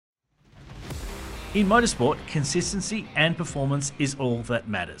In motorsport, consistency and performance is all that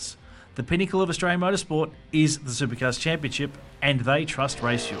matters. The pinnacle of Australian motorsport is the Supercars Championship, and they trust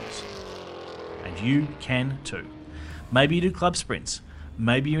Race Fuels. And you can too. Maybe you do club sprints,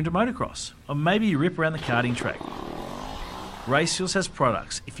 maybe you're into motocross, or maybe you rip around the karting track. Race Fuels has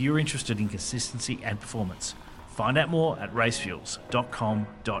products if you're interested in consistency and performance. Find out more at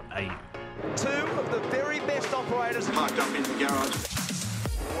racefuels.com.au. Two of the very best operators parked up in the garage.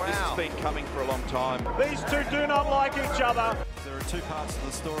 Wow. This has been coming for a long time. These two do not like each other. There are two parts of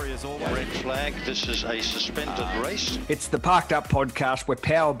the story as always. Red flag, this is a suspended race. It's the Parked Up Podcast. We're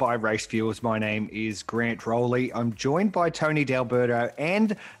powered by Race Fuels. My name is Grant Rowley. I'm joined by Tony D'Alberto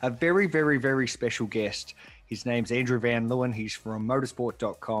and a very, very, very special guest. His name's Andrew Van Leeuwen. He's from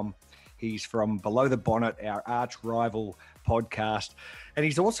motorsport.com. He's from Below the Bonnet, our arch rival podcast. And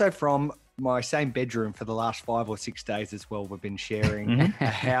he's also from my same bedroom for the last 5 or 6 days as well. We've been sharing a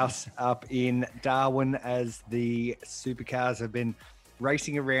house up in Darwin as the supercars have been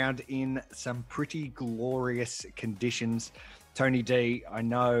racing around in some pretty glorious conditions. Tony D, I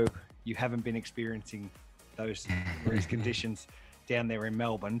know you haven't been experiencing those conditions down there in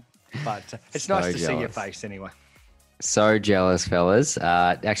Melbourne, but it's So nice to see your jealous. face anyway. So jealous, fellas.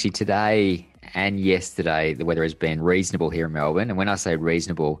 Actually, today and yesterday, the weather has been reasonable here in Melbourne. And when I say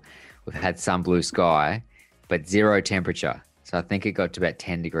reasonable, we've had some blue sky, but zero temperature. So I think it got to about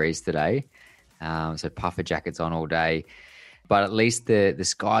 10 degrees today. So puffer jackets on all day. But at least the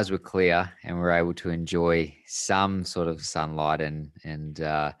skies were clear and we were able to enjoy some sort of sunlight and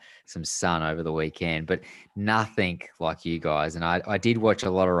some sun over the weekend. But nothing like you guys. And I did watch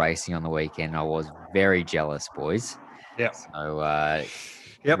a lot of racing on the weekend. And I was very jealous, boys. Yeah. So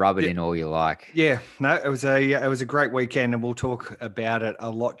Yep. rub it in all you like. Yeah, no, it was a great weekend, and we'll talk about it a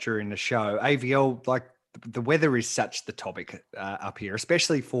lot during the show. AVL, like the weather is such the topic up here,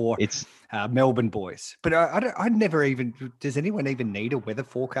 especially for Melbourne boys. But I never even. Does anyone even need a weather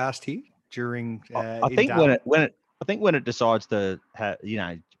forecast here during? I think when it decides to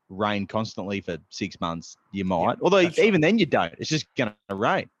rain constantly for 6 months, you might. Yeah, Although even right. then you don't. It's just going to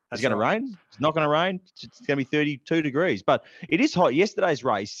rain. It's going to rain. It's not going to rain. It's going to be 32 degrees. But it is hot. Yesterday's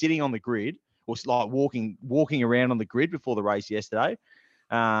race, sitting on the grid, or like walking around on the grid before the race yesterday,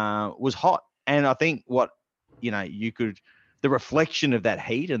 was hot. And I think the reflection of that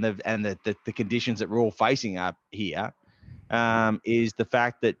heat and the conditions that we're all facing up here is the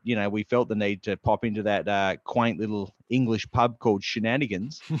fact that we felt the need to pop into that quaint little English pub called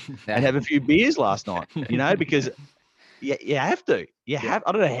Shenanigans and have a few beers last night. Because. You have to. I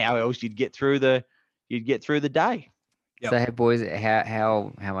don't know how else you'd get through the day. Yep. So, hey, boys,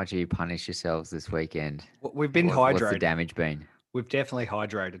 how much have you punished yourselves this weekend? We've been hydrated. What's the damage been? We've definitely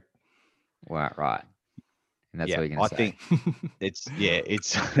hydrated. Right. And that's what you're going to say. I think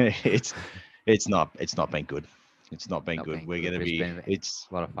it's not been good. It's not been good. We're going to be. It's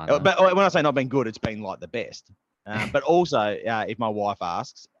a lot of fun. But when I say not been good, it's been like the best. But also, if my wife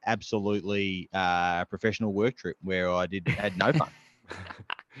asks, absolutely a professional work trip where I had no fun.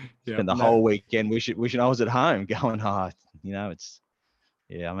 Spent the whole weekend wishing I was at home going,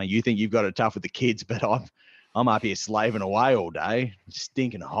 you think you've got it tough with the kids, but I'm up here slaving away all day,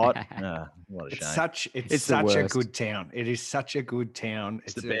 stinking hot. What a shame. It's such a good town. It is such a good town.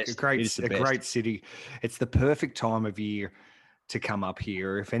 It's a great city. It's the perfect time of year to come up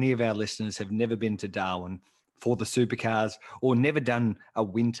here. If any of our listeners have never been to Darwin for the supercars or never done a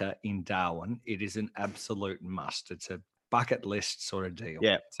winter in Darwin, it is an absolute must. It's a bucket list sort of deal.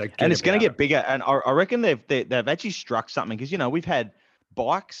 Yeah. So and it's going to get bigger. And I reckon they've actually struck something because, we've had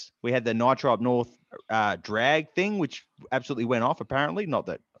bikes. We had the Nitro Up North drag thing, which absolutely went off apparently. Not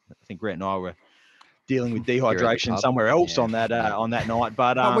that I think Grant and I were dealing with dehydration somewhere else on that night.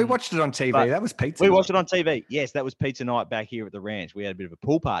 But we watched it on TV. That was pizza. We watched it on TV. Yes, that was pizza night back here at the ranch. We had a bit of a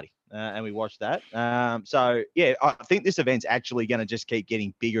pool party and we watched that. So yeah, I think this event's actually going to just keep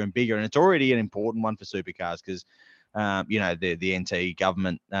getting bigger and bigger, and it's already an important one for supercars because the NT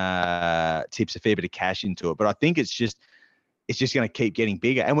government tips a fair bit of cash into it. But I think it's just going to keep getting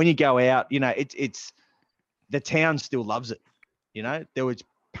bigger. And when you go out, it's the town still loves it. There was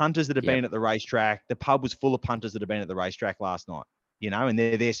punters that have been at the racetrack. The pub was full of punters that have been at the racetrack last night, and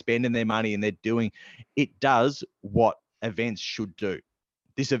they're spending their money and they're doing, it does what events should do.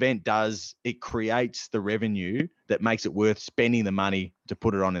 This event creates the revenue that makes it worth spending the money to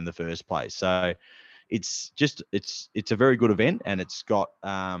put it on in the first place. So it's a very good event, and it's got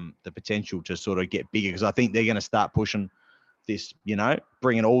the potential to sort of get bigger because I think they're going to start pushing this,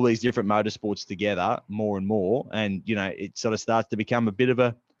 bringing all these different motorsports together more and more, and it sort of starts to become a bit of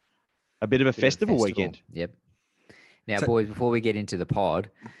a festival weekend. Yep. Now, So- boys, before we get into the pod,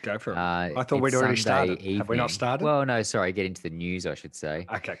 Go for it. I I thought we'd already started. Have we not started? Well, no, sorry, get into the news, I should say.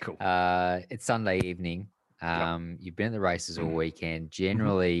 Okay, cool. It's Sunday evening. You've been at the races all weekend. Mm-hmm.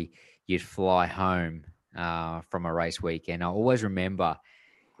 Generally, you'd fly home from a race weekend. I always remember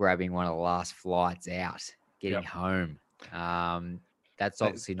grabbing one of the last flights out, getting home. That's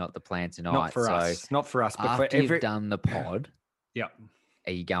obviously not the plan tonight. Not for so us. Not for us. But after for every. you've done the pod, Yep.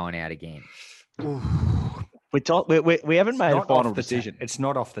 are you going out again? We haven't made a Not final off the decision. It's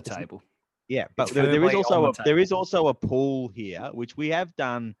not off the table. Yeah, but It's there is firmly also on the there is also a pool here, which we have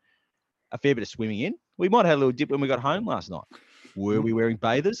done a fair bit of swimming in. We might have a little dip when we got home last night. Were we wearing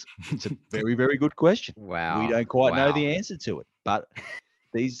bathers? It's a very, very good question. Wow. We don't quite know the Wow. answer to it, but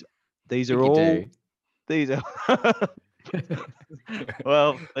these are You all do. these are.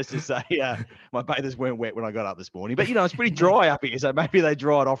 Well, let's just say my bathers weren't wet when I got up this morning, but it's pretty dry up here, so maybe they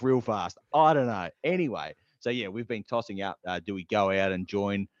dry it off real fast. I don't know. Anyway, so yeah, we've been tossing out. Do we go out and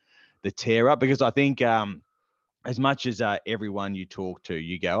join the tear up? Because I think as much as everyone you talk to,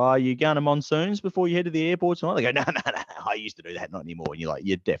 you go, "Oh, you going to monsoons before you head to the airport tonight?" They go, "No, I used to do that, not anymore." And you're like,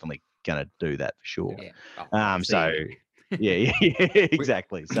 "You're definitely going to do that for sure." Yeah. Oh, So see. yeah,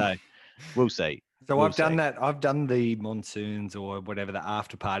 exactly. So we'll see. So We'll I've done see. that. I've done the monsoons or whatever the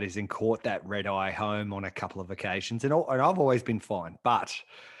after parties and caught that red eye home on a couple of occasions, and I've always been fine. But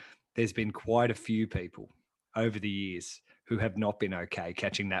there's been quite a few people over the years who have not been okay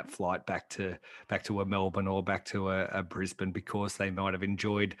catching that flight back to a Melbourne or back to a Brisbane because they might have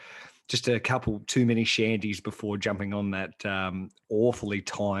enjoyed just a couple too many shandies before jumping on that awfully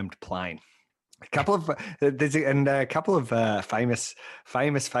timed plane. A couple of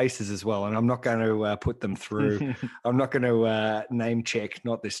famous faces as well, and I'm not going to put them through. I'm not going to name check,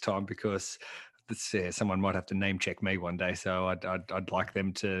 not this time, because someone might have to name check me one day. So I'd like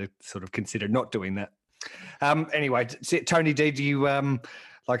them to sort of consider not doing that. Anyway, Tony D, do you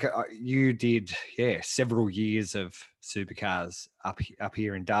you did several years of supercars up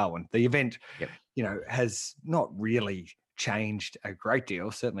here in Darwin. The event, has not really changed a great deal.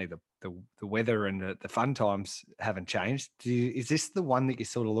 Certainly the weather and the fun times haven't changed. Is this the one that you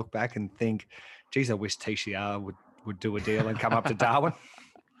sort of look back and think, geez, I wish TCR would do a deal and come up to Darwin?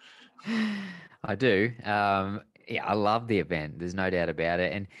 I do. I love the event. There's no doubt about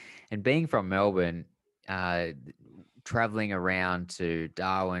it. And being from Melbourne, traveling around to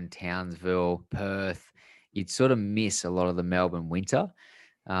Darwin, Townsville, Perth, you'd sort of miss a lot of the Melbourne winter.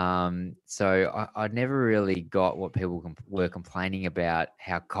 So I never really got what people were complaining about,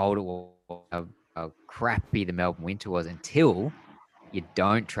 how cold it was, how crappy the Melbourne winter was, until you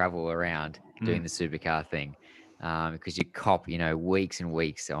don't travel around doing the supercar thing, because you cop, weeks and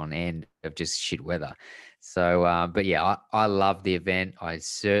weeks on end of just shit weather. So, but yeah, I love the event. I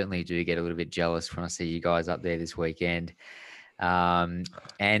certainly do get a little bit jealous when I see you guys up there this weekend. And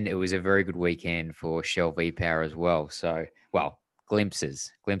it was a very good weekend for Shell V-Power as well. So,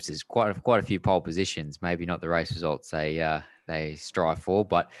 glimpses, quite a few pole positions, maybe not the race results they strive for,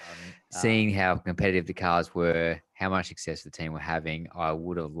 but seeing how competitive the cars were, how much success the team were having, I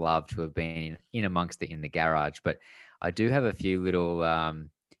would have loved to have been in amongst it in the garage. But I do have a few little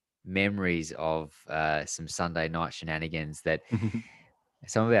memories of some Sunday night shenanigans that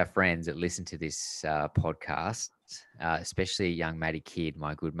some of our friends that listen to this podcast, especially young Matty Kidd,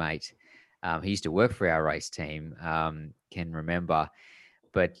 my good mate, who used to work for our race team, can remember,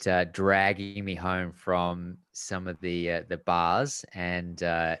 but dragging me home from some of the bars and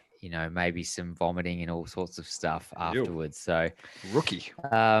maybe some vomiting and all sorts of stuff afterwards. So Rookie.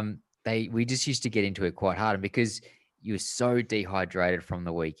 We just used to get into it quite hard, and because you were so dehydrated from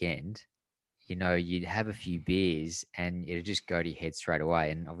the weekend, you'd have a few beers and it'd just go to your head straight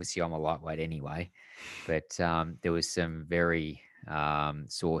away. And obviously I'm a lightweight anyway, but there was some very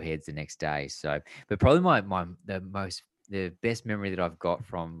sore heads the next day. So, but probably the best memory that I've got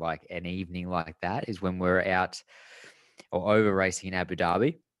from like an evening like that is when we're out or over racing in Abu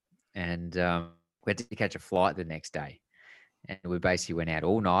Dhabi, and we had to catch a flight the next day, and we basically went out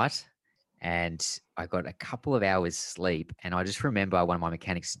all night, and I got a couple of hours sleep, and I just remember one of my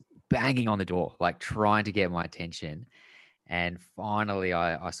mechanics banging on the door, like trying to get my attention. And finally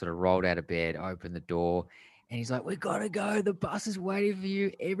I sort of rolled out of bed, opened the door, and he's like, "We gotta go. The bus is waiting for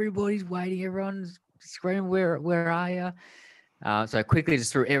you. Everybody's waiting. Everyone's screaming, where are you?" So I quickly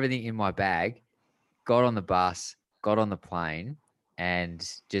just threw everything in my bag, got on the bus, got on the plane, and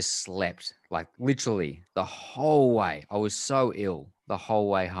just slept like literally the whole way. I was so ill the whole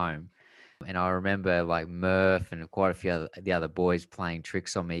way home. And I remember like Murph and quite a few of the other boys playing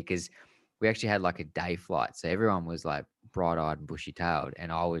tricks on me, because we actually had like a day flight. So everyone was like bright-eyed and bushy-tailed,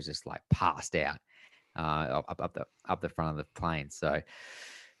 and I was just like passed out. up the front of the plane. So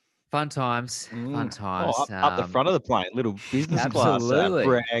fun times, fun Oh, times. up the front of the plane, little business class Absolutely.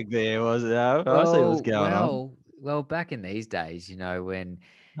 brag there, was it? I see what's going on. Well, back in these days, when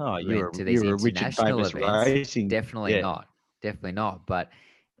Oh, we you went were to these you were rich and international famous events, racing. definitely Yeah. not, definitely not. But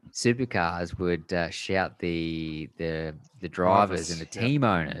supercars would shout the drivers and the Drivers, yep. team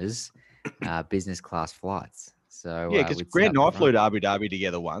owners business class flights. So Yeah, because we'd sit Grant up and I the flew front. to Abu Dhabi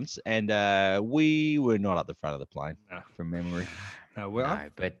together once, and we were not up the front of the plane No. from memory. No, well, No,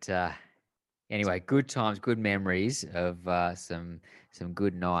 but anyway, good times, good memories of some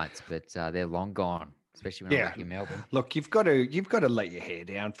good nights, but they're long gone, especially when I was Yeah. back in Melbourne. look, you've got to let your hair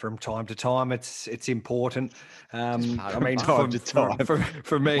down from time to time. It's important. part I of mean, life. Time to time.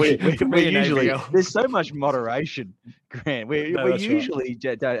 for me, We're for me and usually AVL. there's so much moderation, Grant. No, We're that's right. usually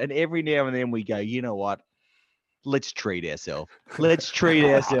and every now and then we go, you know what? Let's treat ourselves. Let's treat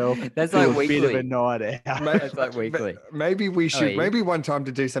ourselves. That's to like a bit of a weekly. night out. That's like weekly. Maybe we should. yeah. Maybe one time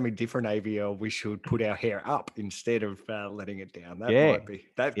to do something different, AVL, we should put our hair up instead of letting it down. That Yeah. might be.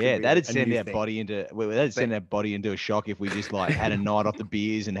 That could Yeah, be that'd a send new our thing. body into that'd send our body into a shock if we just like had a night off the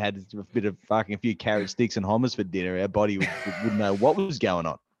beers and had a bit of fucking a few carrot sticks and hummus for dinner. Our body wouldn't know what was going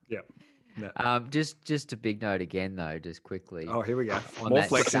on. Just a big note again, though, just quickly. Oh, here we go. On More that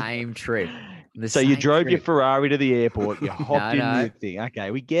flexing. same trip. So you drove your trip. Ferrari to the airport. You hopped in no. the thing.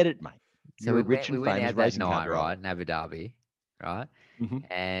 Okay, we get it, mate. So You're we a rich went, we and went famous out that racing night, car driver. right, in Abu Dhabi, right? Mhm.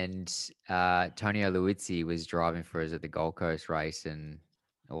 And Tonio Luizzi was driving for us at the Gold Coast race and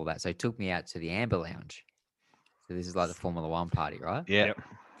all that. So he took me out to the Amber Lounge. So this is like the Formula One party, right? Yeah.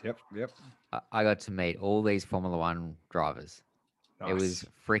 Yep. I got to meet all these Formula One drivers. It was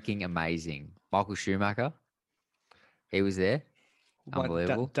freaking amazing. Michael Schumacher, he was there.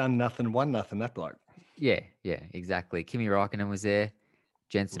 Unbelievable. Done nothing, won nothing. That bloke, Yeah, exactly. Kimi Raikkonen was there.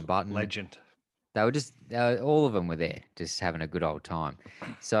 Jensen Button. legend. All of them were there, just having a good old time.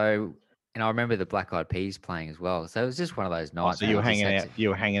 So, and I remember the Black Eyed Peas playing as well. So it was just one of those Oh, nights. so where you were I just hanging had out. You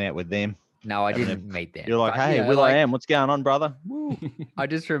were hanging out with them. No, I having a- didn't meet them. You're like, But, hey, you know, Will like, I am. What's going on, brother? Woo. I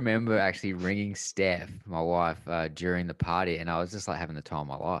just remember actually ringing Steph, my wife, during the party, and I was just like having the time of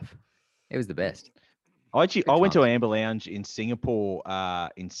my life. It was the best. I went to time. Amber Lounge in Singapore.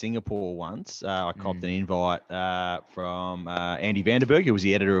 Once, I copped an invite from Andy Vanderberg, who was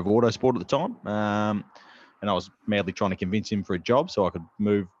the editor of Autosport at the time, and I was madly trying to convince him for a job so I could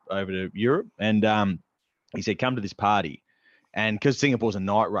move over to Europe. And he said, "Come to this party." And because Singapore's a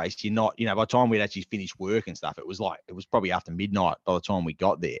night race, you're not, by the time we'd actually finished work and stuff, it was probably after midnight by the time we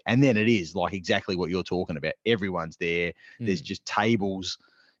got there. And then it is like exactly what you're talking about. Everyone's there. There's just tables.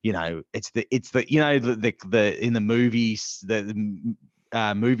 It's the in the movies,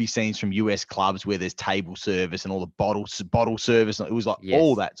 the movie scenes from US clubs where there's table service and all the bottle service. It was like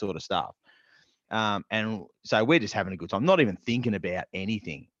all that sort of stuff. And so we're just having a good time, not even thinking about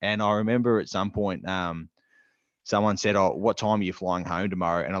anything. And I remember at some point, someone said, "Oh, what time are you flying home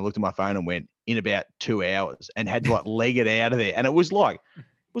tomorrow?" And I looked at my phone and went, "In about 2 hours," and had to like leg it out of there. And it was like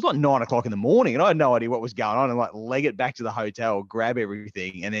 9 o'clock in the morning, and I had no idea what was going on. And like leg it back to the hotel, grab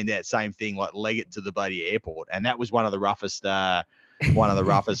everything, and then that same thing, like leg it to the bloody airport. And that was one of the roughest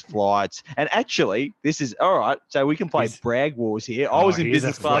flights. And actually, this is all right. So we can play brag wars here. I was in here's a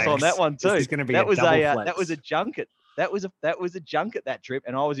business class on flex. that one too. This is gonna be that a was double that flex. was a junket. That was a junket, that trip,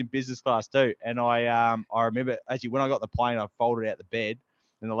 and I was in business class too. And I remember actually when I got the plane, I folded out the bed,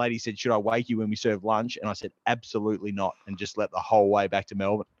 and the lady said, "Should I wake you when we serve lunch?" And I said, "Absolutely not," and just slept the whole way back to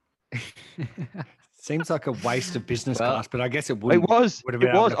Melbourne. Seems like a waste of business Well, class, but I guess it would. It was. would have It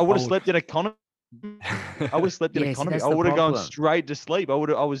been able was. to I would have fold. slept in economy. I would have slept in Yeah, see, economy. that's I the would have gone problem. straight to sleep.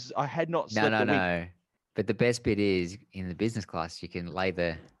 I had not slept a week. No. But the best bit is in the business class, you can lay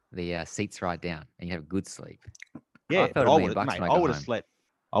the seats right down and you have a good sleep. Yeah, felt but $1 I million would bucks have, when mate. I I got would have home. slept.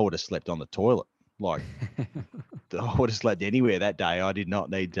 I would have slept on the toilet. Like I would have slept anywhere that day. I did not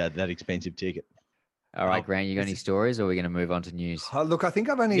need that expensive ticket. All right, Grant, you got any stories, or are we going to move on to news? Look, I think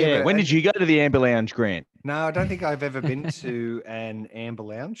I've only Yeah. ever. When did you go to the Amber Lounge, Grant? No, I don't think I've ever been to an Amber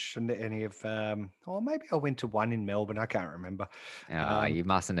Lounge and any of. Or maybe I went to one in Melbourne. I can't remember. You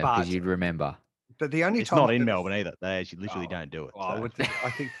mustn't have, because but- you'd remember. But the only It's time not I- in Melbourne either. They actually literally don't do it. Well, I so.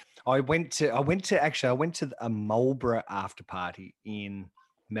 think I went to a Marlborough after party in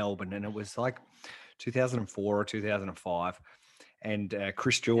Melbourne, and it was like 2004 or 2005. And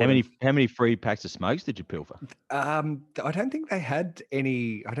Chris Jordan. How many free packs of smokes did you pilfer? I don't think they had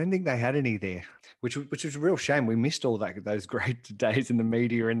any. I don't think they had any there, which was a real shame. We missed all those great days in the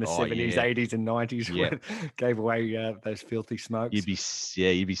media in the Oh, 70s, yeah. 80s, and 90s. Yeah. When gave away those filthy smokes. You'd be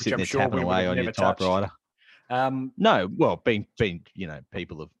sitting I'm there sure tapping we would away have on your never touched. typewriter. No, well, being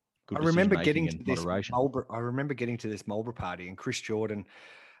people of Good I remember decision-making getting to and this moderation. Marlborough. I remember getting to this Marlborough party, and Chris Jordan,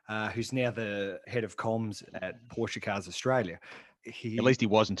 who's now the head of comms at Porsche Cars Australia. At least he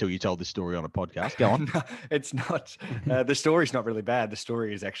was until you told this story on a podcast. Go on. No, it's not. The story's not really bad. The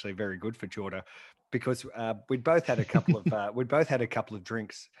story is actually very good for Jordan, because we'd both had a couple of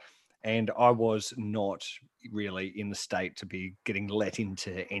drinks, and I was not really in the state to be getting let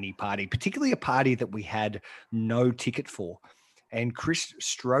into any party, particularly a party that we had no ticket for. And Chris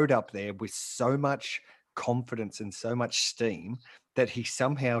strode up there with so much confidence and so much steam that he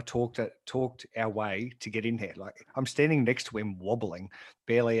somehow talked our way to get in there. Like, I'm standing next to him, wobbling,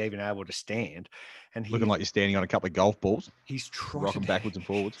 barely even able to stand, and Looking like you're standing on a couple of golf balls, he's trotted rocking backwards and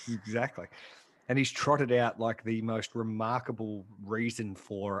forwards. Exactly. And he's trotted out like the most remarkable reason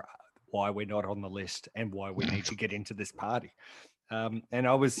for why we're not on the list and why we need to get into this party. And I've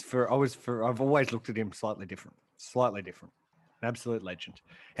always looked at him slightly different. An absolute legend.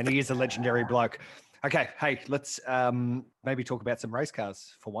 And he is a legendary bloke. Okay, hey, let's maybe talk about some race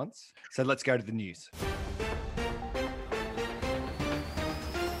cars for once. So let's go to the news.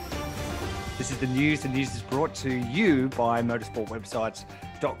 This is the news. The news is brought to you by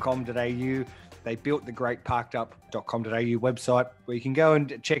motorsportwebsites.com.au. They built the great parkedup.com.au website where you can go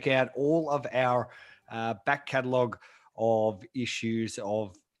and check out all of our back catalogue of issues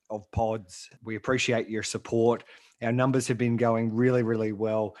of pods. We appreciate your support. Our numbers have been going really, really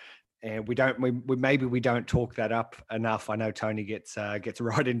well. And we don't talk that up enough. I know Tony gets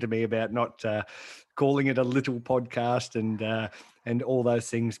right into me about not calling it a little podcast and all those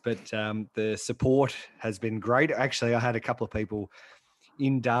things, but the support has been great. Actually, I had a couple of people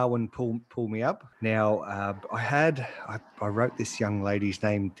in Darwin pull me up. Now, I wrote this young lady's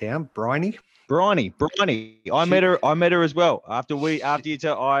name down, Bryony. I met her as well.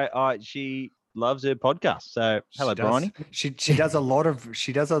 She loves her podcast. So hello, Bryony. She does a lot of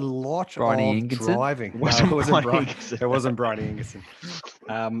Bryony Ingerson? driving. No, it wasn't Bryony. Ingerson. It wasn't Bryony Ingerson.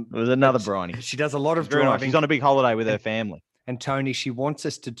 It was another Bryony. She does a lot of Very nice. driving. She's on a big holiday with her family. And Tony, she wants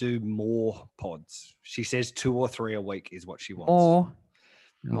us to do more pods. She says 2 or 3 a week is what she wants. Oh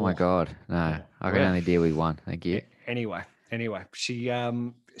my More. God. No, I can only deal with one. Thank you. Anyway, she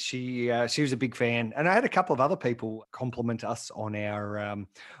was a big fan, and I had a couple of other people compliment us on our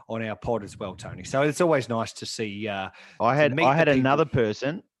pod as well, Tony. So it's always nice to see. I had another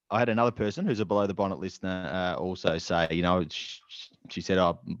person who's a below the bonnet listener also say, she said,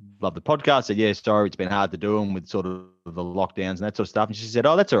 "I love the podcast." I said, "Yeah, sorry, it's been hard to do them with sort of the lockdowns and that sort of stuff." And she said,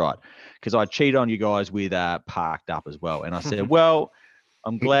 "Oh, that's all right, because I cheat on you guys with Parked Up as well." And I said, "Well,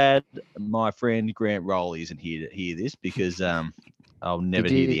 I'm glad my friend Grant Rowley isn't here to hear this, because I'll never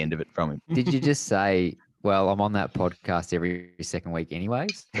hear the end of it from him." Did you just say, well, I'm on that podcast every second week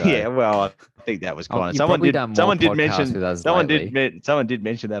anyways? So, Yeah, well, I think that was kind of you've someone probably did. done more Someone did podcasts mention. with us Someone lately. someone did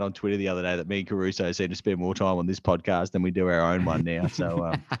mention that on Twitter the other day, that me and Caruso seem to spend more time on this podcast than we do our own one now.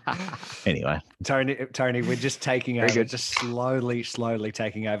 So anyway, Tony, we're just taking Very over, good. just slowly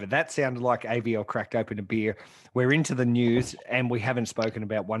taking over. That sounded like AVL cracked open a beer. We're into the news, and we haven't spoken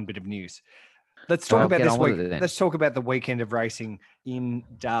about one bit of news. Let's talk Well, about get this on with week. it then. Let's talk about the weekend of racing in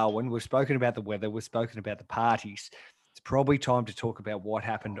Darwin. We've spoken about the weather. We've spoken about the parties. It's probably time to talk about what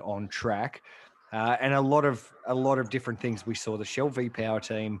happened on track, and a lot of different things. We saw the Shell V Power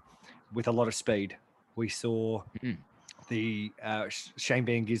team with a lot of speed. We saw the Shane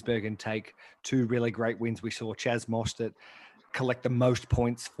Van Gisbergen take 2 really great wins. We saw Chaz Mostert collect the most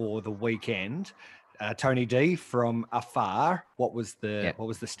points for the weekend. Tony D, from afar, what was the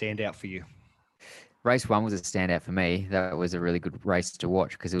standout for you? Race 1 was a standout for me. That was a really good race to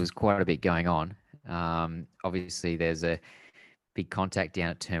watch because there was quite a bit going on. Obviously, there's a big contact down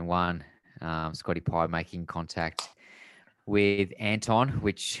at turn 1. Scotty Pye making contact with Anton,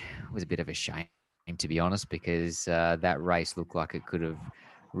 which was a bit of a shame, to be honest, because that race looked like it could have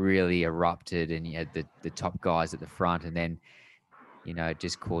really erupted, and you had the top guys at the front, and then, it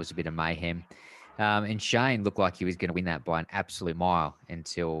just caused a bit of mayhem. And Shane looked like he was going to win that by an absolute mile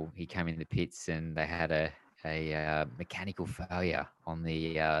until he came in the pits and they had a mechanical failure on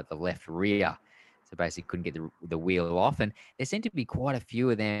the left rear. So basically couldn't get the wheel off. And there seemed to be quite a few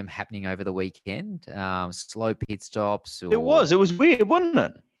of them happening over the weekend. Slow pit stops. it was weird, wasn't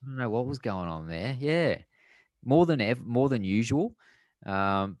it? I don't know what was going on there. Yeah. More than usual.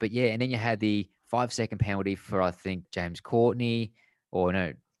 But yeah, and then you had the 5-second penalty for, I think, James Courtney,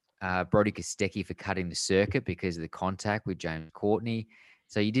 Brody Kostecki for cutting the circuit because of the contact with James Courtney.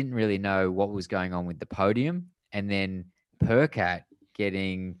 So you didn't really know what was going on with the podium. And then Percat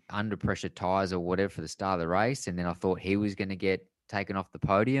getting under pressure tires or whatever for the start of the race. And then I thought he was going to get taken off the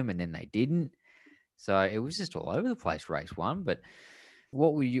podium, and then they didn't. So it was just all over the place, race 1. But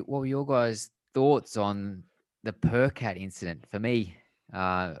What were your guys' thoughts on the Percat incident? For me,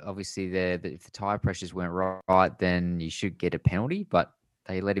 obviously if the tire pressures weren't right, then you should get a penalty, but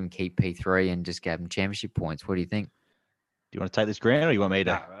they let him keep P3 and just gave him championship points. What do you think? Do you want to take this, Grant, or you want me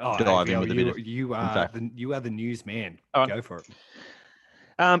to dive in with a bit of you info? You are the news man. All right. Go for it.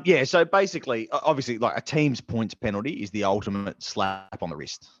 Yeah, so basically, obviously, like a team's points penalty is the ultimate slap on the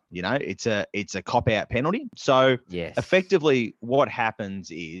wrist. You know, it's a cop-out penalty. So Yes. effectively, what happens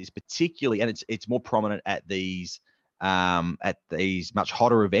is, particularly, and it's more prominent at these much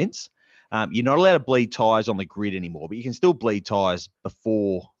hotter events. You're not allowed to bleed tyres on the grid anymore, but you can still bleed tyres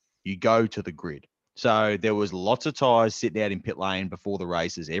before you go to the grid. So there was lots of tyres sitting out in pit lane before the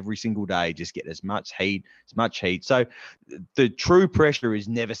races every single day, just getting as much heat. So the true pressure is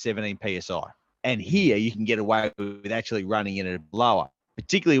never 17 PSI. And here you can get away with actually running in at lower,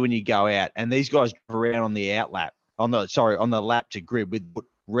 particularly when you go out. And these guys drive around on the outlap, on the lap to grid with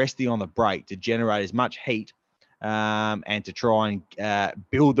resting on the brake to generate as much heat and to try and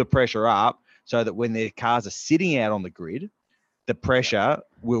build the pressure up so that when their cars are sitting out on the grid, the pressure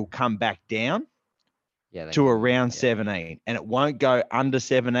will come back down to around 17, and it won't go under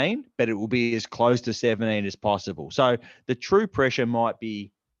 17, but it will be as close to 17 as possible. So the true pressure might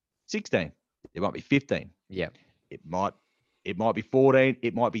be 16, it might be 15, it might be 14,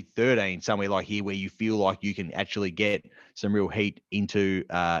 it might be 13, somewhere like here where you feel like you can actually get some real heat into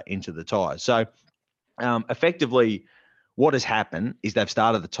the tires. So effectively, what has happened is they've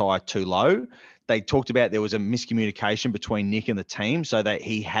started the tire too low. They talked about there was a miscommunication between Nick and the team, so that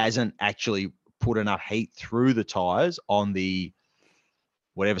he hasn't actually put enough heat through the tires on the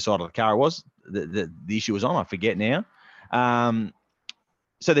whatever side of the car it was the issue was on. I forget now.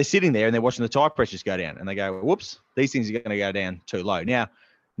 So they're sitting there and they're watching the tire pressures go down, and they go, whoops, these things are going to go down too low. Now,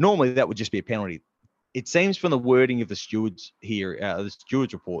 normally that would just be a penalty. It seems from the wording of the stewards here, the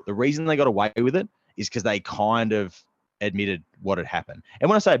stewards report, the reason they got away with it is because they kind of admitted what had happened.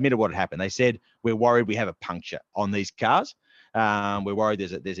 And when I say admitted what had happened, they said, we're worried we have a puncture on these cars. We're worried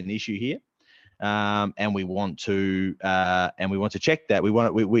there's an issue here. And we want to check that. We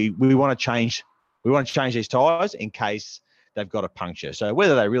want to change these tires in case they've got a puncture. So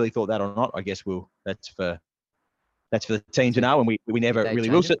whether they really thought that or not, I guess that's for the team to know. And we never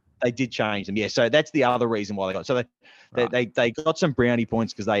really will. So they did change them. Yeah. So that's the other reason why they got. So they got some brownie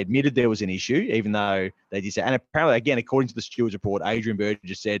points because they admitted there was an issue, even though they did say. And apparently, again, according to the stewards report, Adrian Bird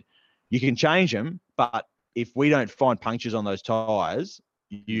just said, you can change them, but if we don't find punctures on those tires,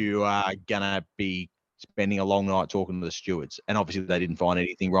 you are going to be spending a long night talking to the stewards. And obviously they didn't find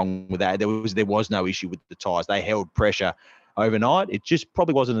anything wrong with that. There was no issue with the tyres. They held pressure overnight. It just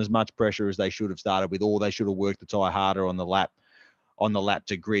probably wasn't as much pressure as they should have started with, or they should have worked the tyre harder on the lap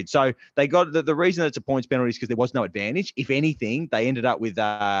to grid. So they got the reason that it's a points penalty is because there was no advantage. If anything, they ended up with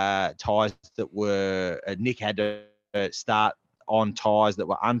tyres that were Nick had to start on tyres that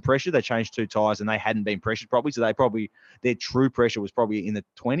were unpressured. They changed 2 tyres and they hadn't been pressured properly. So their true pressure was probably in the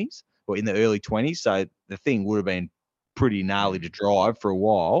 20s or in the early 20s. So the thing would have been pretty gnarly to drive for a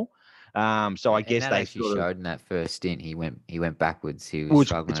while. So I guess they actually showed in that first stint, he went backwards. He was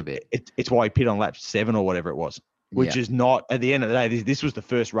struggling a bit. It's why he pit on lap 7 or whatever it was, which is not, at the end of the day, this was the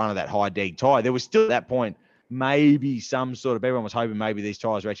first run of that high deg tyre. There was still at that point, maybe everyone was hoping maybe these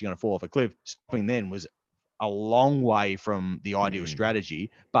tyres were actually going to fall off a cliff. Stopping then was a long way from the ideal strategy,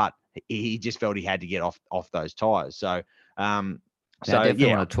 but he just felt he had to get off those tires. So, I definitely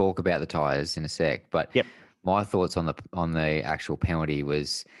want to talk about the tires in a sec, but my thoughts on the actual penalty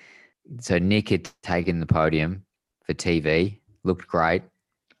was, so Nick had taken the podium for TV, looked great.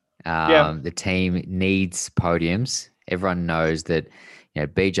 The team needs podiums. Everyone knows that,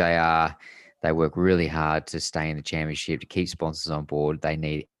 BJR, they work really hard to stay in the championship, to keep sponsors on board. They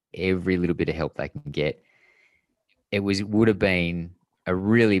need every little bit of help they can get. It would have been a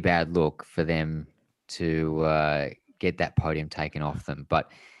really bad look for them to get that podium taken off them.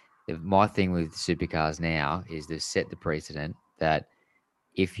 But my thing with supercars now is to set the precedent that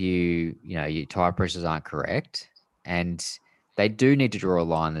if your tire pressures aren't correct, and they do need to draw a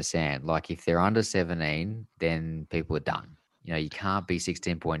line in the sand. Like if they're under 17, then people are done. You can't be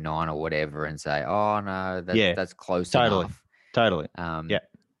 16.9 or whatever and say, oh no, that's close enough. Totally.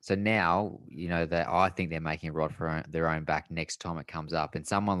 So now, that I think they're making a rod for their own back next time it comes up. And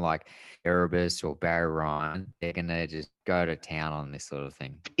someone like Erebus or Barry Ryan, they're going to just go to town on this sort of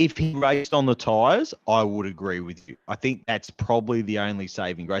thing. If he raced on the tyres, I would agree with you. I think that's probably the only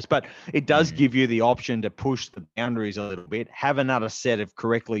saving grace. But it does give you the option to push the boundaries a little bit, have another set of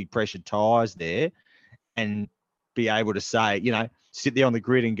correctly pressured tyres there, and be able to say, sit there on the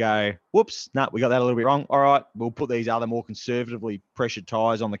grid and go, whoops, no, we got that a little bit wrong. All right, we'll put these other more conservatively pressured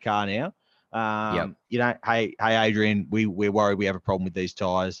tyres on the car now. You know, hey, Adrian, we're worried we have a problem with these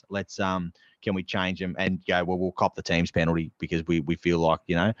tyres. Let's can we change them and go? Well, we'll cop the team's penalty because we feel like,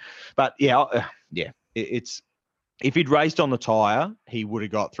 you know, but it's if he'd raced on the tyre, he would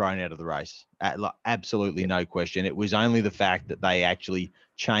have got thrown out of the race. Absolutely no question. It was only the fact that they actually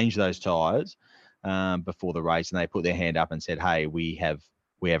changed those tyres before the race and they put their hand up and said, hey, we have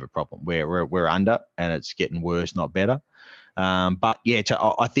a problem. We're under and it's getting worse, not better. But yeah,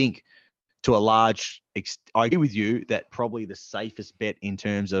 I think to a large extent, I agree with you that probably the safest bet in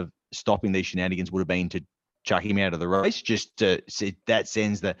terms of stopping these shenanigans would have been to chuck him out of the race. Just to that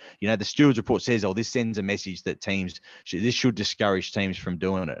sends the stewards report says, oh, this sends a message that this should discourage teams from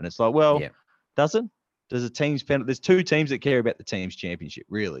doing it. And it's like, well, does it? Does the teams there's two teams that care about the team's championship,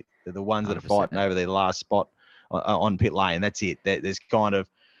 really. They're the ones that are fighting over their last spot on pit lane. That's it. There's kind of,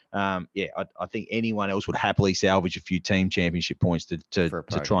 I think anyone else would happily salvage a few team championship points to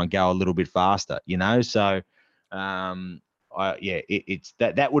try and go a little bit faster, you know? So, it's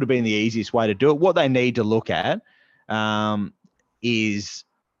that would have been the easiest way to do it. What they need to look at is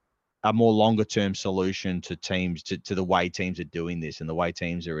a more longer term solution to teams, to the way teams are doing this and the way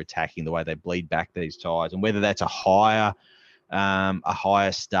teams are attacking, the way they bleed back these tyres, and whether that's a higher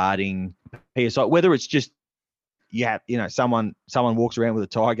starting PSI, whether it's just someone walks around with a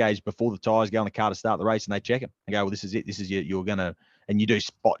tyre gauge before the tyres go on the car to start the race and they check them and go, well, this is it. This is you're gonna, and you do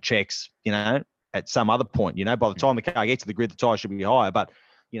spot checks, you know, at some other point, you know, by the time the car gets to the grid, the tyre should be higher, but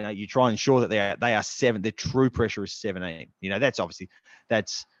you know, you try and ensure that they are 7. Their true pressure is 17. You know, that's obviously that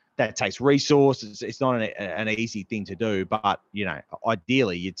takes resources. It's not an easy thing to do, but you know,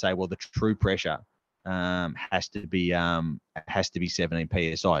 ideally you'd say, well, the true pressure has to be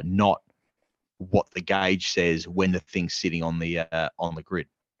 17 psi, not what the gauge says when the thing's sitting on the grid.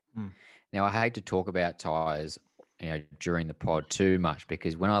 Now, I hate to talk about tyres, you know, during the pod too much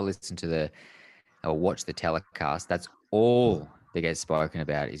because when I listen to or watch the telecast, that's all that gets spoken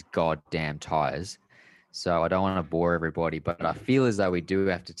about is goddamn tyres. So I don't want to bore everybody, but I feel as though we do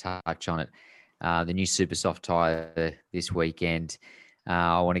have to touch on it. The new Super Soft tyre this weekend.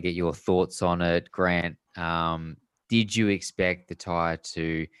 I want to get your thoughts on it, Grant. Did you expect the tyre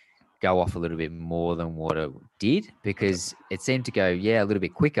to go off a little bit more than what it did? Because it seemed to go, a little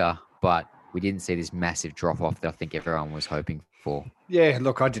bit quicker, but we didn't see this massive drop off that I think everyone was hoping for. Yeah,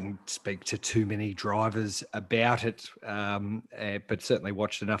 look, I didn't speak to too many drivers about it, but certainly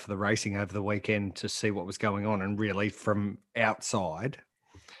watched enough of the racing over the weekend to see what was going on. And really, from an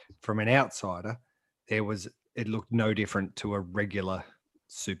outsider, it looked no different to a regular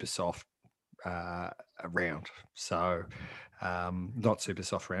Super Soft round. So not Super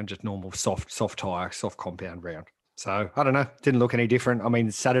Soft round, just normal soft tyre, soft compound round. So I don't know, didn't look any different. I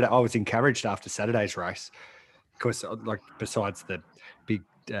mean, Saturday, I was encouraged after Saturday's race because, like, besides the big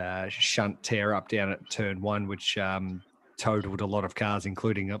shunt tear up down at turn 1, which totaled a lot of cars,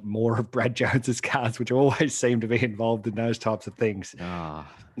 including more of Brad Jones's cars, which always seem to be involved in those types of things.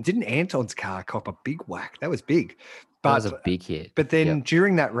 Didn't Anton's car cop a big whack? That was big. That was a big hit. But then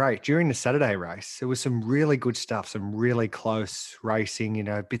during that race, during the Saturday race, there was some really good stuff, some really close racing, you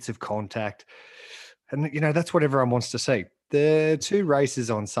know, bits of contact. And, you know, that's what everyone wants to see. The 2 races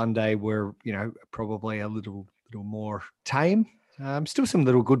on Sunday were, you know, probably a little more tame. Still some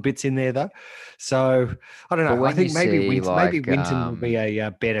little good bits in there, though. So, I don't know. I think maybe Winton will be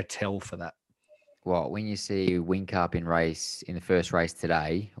a better tell for that. Well, when you see Whincup in the first race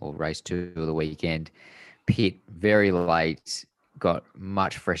today, or race 2 of the weekend, pit very late, got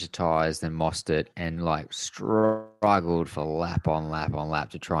much fresher tyres than Mostert, and like struggled for lap on lap on lap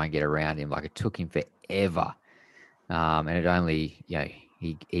to try and get around him. Like, it took him forever. And it only, you know,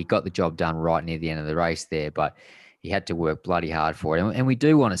 he got the job done right near the end of the race there, but he had to work bloody hard for it. And we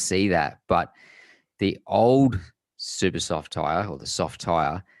do want to see that. But the old Super Soft tyre, or the soft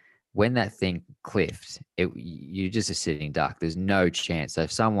tyre, when that thing cliffed, you're just a sitting duck. There's no chance. So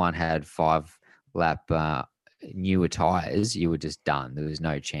if someone had 5-lap newer tyres, you were just done. There was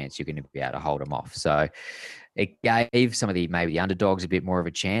no chance you're going to be able to hold them off. So it gave some of maybe the underdogs a bit more of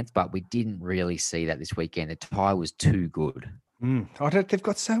a chance, but we didn't really see that this weekend. The tyre was too good. They've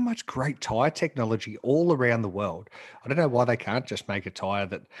got so much great tyre technology all around the world. I don't know why they can't just make a tyre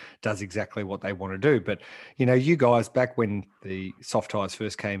that does exactly what they want to do. But, you know, you guys, back when the soft tyres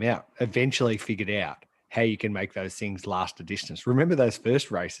first came out, eventually figured out how you can make those things last a distance. Remember those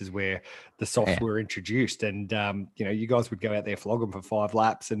first races where the softs were introduced, and you guys would go out there, flog them for 5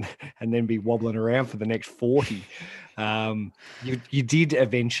 laps, and then be wobbling around for the next 40. You did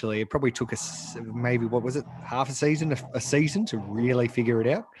eventually. It probably took us maybe, what was it, half a season to really figure it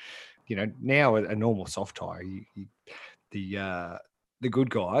out. Now a normal soft tire, the good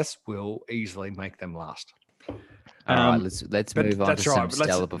guys will easily make them last. All right, let's move on to some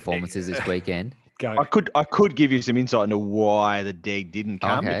stellar performances this weekend. Go. I could give you some insight into why the DEG didn't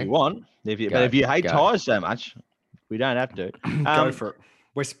come if you want. But if you hate tyres so much, we don't have to. Go for it.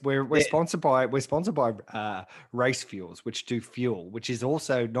 We're sponsored by Race Fuels, which do fuel, which is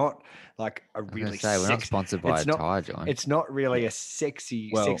also not like a really. We're not sponsored by a tyre, John. It's not really a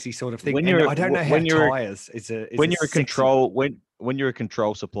sexy sort of thing. When I don't know how tyres when you're a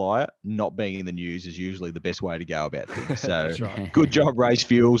control supplier, not being in the news is usually the best way to go about things. So right. Good job, Race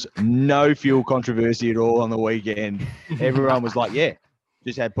Fuels. No fuel controversy at all on the weekend. Everyone was like, yeah,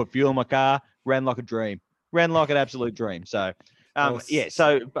 just had put fuel in my car, ran like a dream, ran like an absolute dream. So,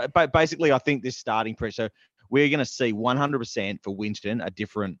 but basically I think this starting pressure, we're going to see 100% for Winston, a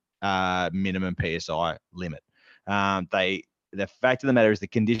different minimum PSI limit. The fact of the matter is the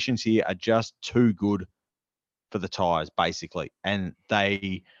conditions here are just too good for the tyres, basically. And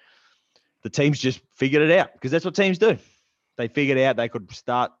the teams just figured it out, because that's what teams do. They figured out they could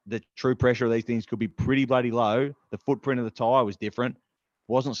start, the true pressure of these things could be pretty bloody low. The footprint of the tyre was different,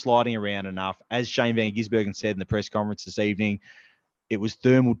 wasn't sliding around enough. As Shane Van Gisbergen said in the press conference this evening, it was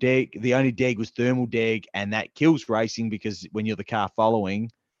thermal deg. The only deg was thermal deg, and that kills racing, because when you're the car following,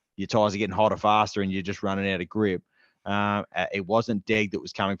 your tyres are getting hotter faster and you're just running out of grip. It wasn't deg that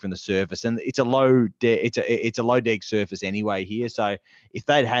was coming from the surface, and it's a low it's a low deg surface anyway here. So if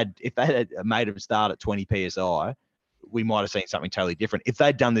they had made them start at 20 psi, we might have seen something totally different. If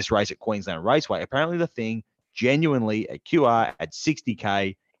they'd done this race at Queensland Raceway, apparently the thing genuinely at QR at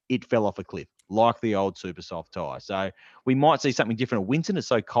 60k, it fell off a cliff like the old super soft tire. So we might see something different at Winton. It's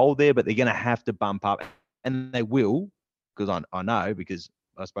so cold there, but they're going to have to bump up, and they will, because I know, because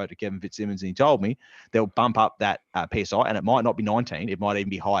I spoke to Kevin Fitzsimmons and he told me they'll bump up that PSI, and it might not be 19. It might even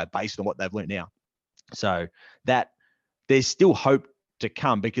be higher based on what they've learned now. So that there's still hope to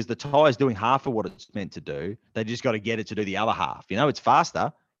come, because the tire's doing half of what it's meant to do. They just got to get it to do the other half. It's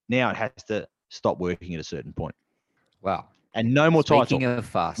faster. Now it has to stop working at a certain point. Wow. And no more tire talk. Speaking of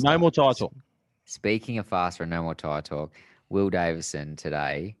faster. No more tire talk. Speaking of faster and no more tire talk, Will Davison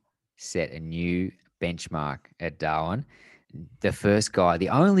today set a new benchmark at Darwin. The first guy, the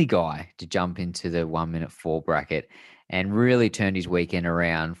only guy to jump into the 1 minute 4 bracket, and really turned his weekend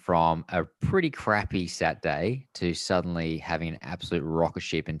around from a pretty crappy Saturday to suddenly having an absolute rocket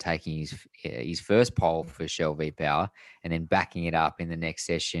ship and taking his first pole for Shell V Power, and then backing it up in the next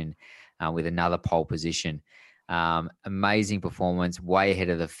session with another pole position. Amazing performance, way ahead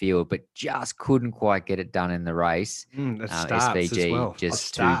of the field, but just couldn't quite get it done in the race. SVG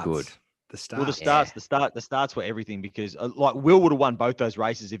just too good. The start. Well, the starts were everything, because like Will would have won both those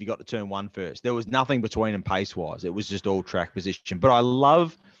races if he got to turn 1 first. There was nothing between them pace wise. It was just all track position. But I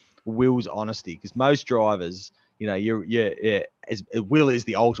love Will's honesty, because most drivers, Will is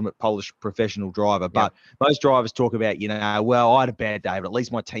the ultimate Polish professional driver, but most drivers talk about, well, I had a bad day, but at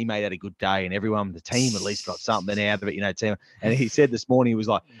least my teammate had a good day, and everyone, the team at least got something out of it, team. And he said this morning, he was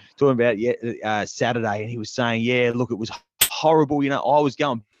like talking about Saturday, and he was saying, look, it was horrible. I was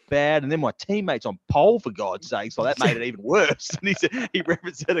going bad, and then my teammates on pole, for God's sake, so that made it even worse. And he said, he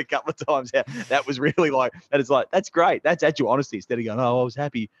referenced it a couple of times, how that was really like, that is like, that's great, that's actual honesty, instead of going, I was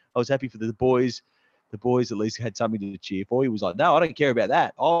happy for the boys at least had something to cheer for. He was like, no, I don't care about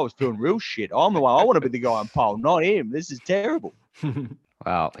that, I was feeling real shit, I'm the one, I want to be the guy on pole, not him, this is terrible.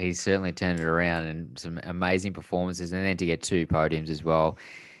 Well, he certainly turned it around, and some amazing performances, and then to get 2 podiums as well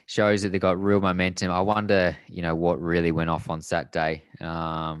shows that they got real momentum. I wonder, what really went off on Saturday,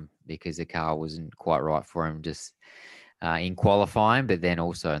 because the car wasn't quite right for him just in qualifying, but then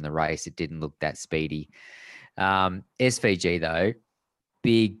also in the race, it didn't look that speedy. SVG, though,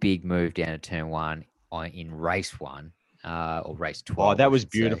 big move down to turn 1 in race 1 or race 12. Oh, that was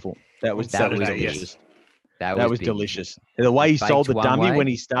beautiful. That was delicious. Yes. That was delicious. The way he sold the dummy when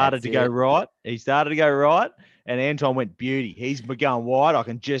he started to go right. He started to go right, and Anton went beauty. He's going wide. I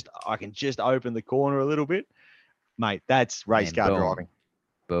can just open the corner a little bit, mate. That's race car driving.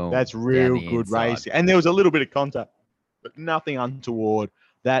 Boom. That's real good racing. And there was a little bit of contact, but nothing untoward.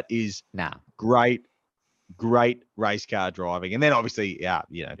 That is great race car driving. And then obviously,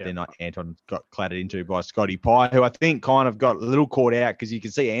 then Anton got clattered into by Scotty Pye, who I think kind of got a little caught out, because you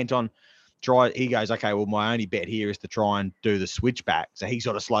can see Anton he goes, okay, well, my only bet here is to try and do the switchback. So he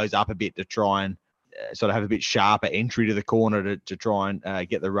sort of slows up a bit to try and sort of have a bit sharper entry to the corner to try and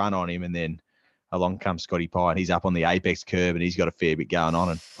get the run on him. And then along comes Scotty Pye, and he's up on the apex curb, and he's got a fair bit going on.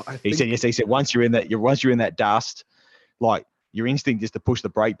 And he said, once you're in that dust, like, your instinct is to push the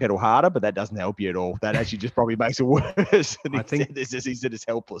brake pedal harder, but that doesn't help you at all. That actually just probably makes it worse. And he said it's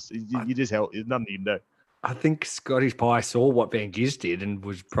helpless. You just help. There's nothing you can do. I think Scotty Pye saw what Van Gis did and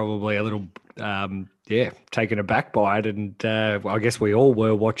was probably a little, taken aback by it. And I guess we all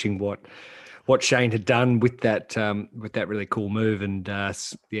were watching what Shane had done with that really cool move. And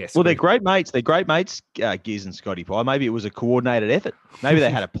well, they're great mates. They're great mates, Giz and Scotty Pye. Maybe it was a coordinated effort. Maybe they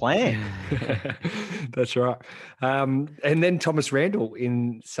had a plan. That's right. And then Thomas Randall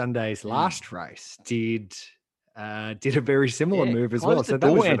in Sunday's last race did a very similar move as well. So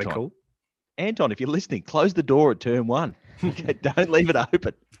that was really cool. Anton, if you're listening, close the door at turn 1. Okay, don't leave it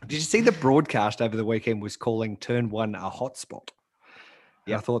open. Did you see the broadcast over the weekend was calling turn 1 a hotspot?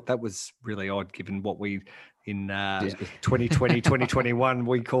 Yeah, I thought that was really odd, given what we in 2020, 2021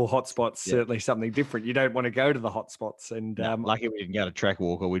 we call hotspots. Certainly something different. You don't want to go to the hotspots. And lucky we didn't go to Track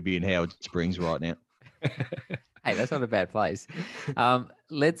Walk, or we'd be in Howard Springs right now. Hey, that's not a bad place.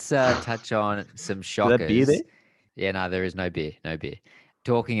 Let's touch on some shockers. Is there beer there? Yeah, no, there is no beer. No beer.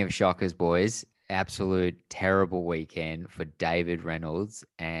 Talking of shockers, boys, absolute terrible weekend for David Reynolds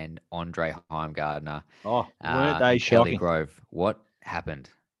and Andre Heimgartner. Oh, weren't they shocking? Grove. What happened?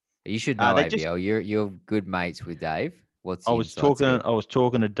 You should know, ABL. You're good mates with Dave. I was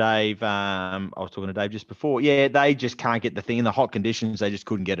talking to Dave. I was talking to Dave just before. Yeah, they just can't get the thing in the hot conditions. They just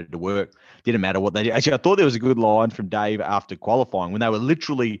couldn't get it to work. Didn't matter what they did. Actually, I thought there was a good line from Dave after qualifying when they were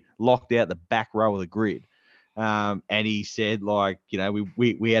literally locked out the back row of the grid. And he said, like,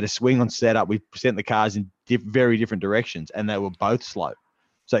 we had a swing on setup. We sent the cars in very different directions, and they were both slow.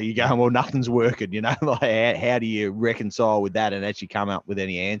 So you go, well, nothing's working. Like how do you reconcile with that and actually come up with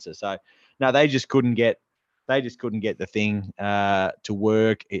any answer? So no, they just couldn't get the thing to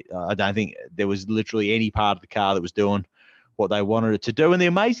work. I don't think there was literally any part of the car that was doing what they wanted it to do. And the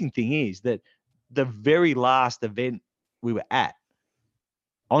amazing thing is that the very last event we were at,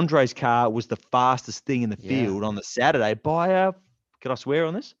 Andre's car was the fastest thing in the field on the Saturday by can I swear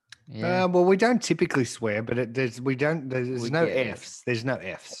on this? Yeah. Well, we don't typically swear, but there's no Fs. There's no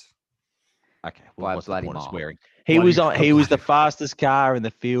Fs. Okay. Well, what's the point of swearing? He Bloody was the fastest car in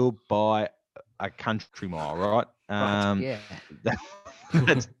the field by a country mile, right? Yeah.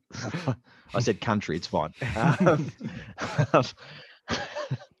 I said country. It's fine.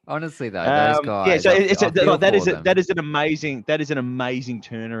 Honestly, though, those guys. Yeah, so that is an amazing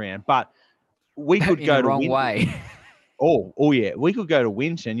turnaround. But we could go the to wrong way. Oh yeah, we could go to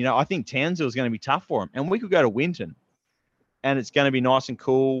Winton. I think Townsville is going to be tough for them, and we could go to Winton, and it's going to be nice and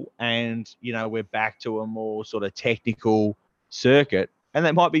cool, and we're back to a more sort of technical circuit, and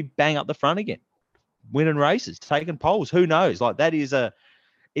they might be bang up the front again, winning races, taking poles. Who knows? Like that is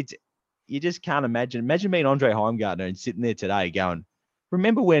you just can't imagine. Imagine being Andre Heimgartner and sitting there today going,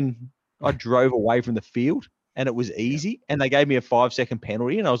 remember when I drove away from the field and it was easy and they gave me a 5-second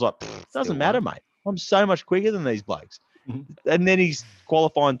penalty and I was like, doesn't matter, mate. I'm so much quicker than these blokes. And then he's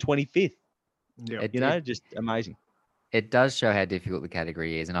qualifying 25th. Yeah. Just amazing. It does show how difficult the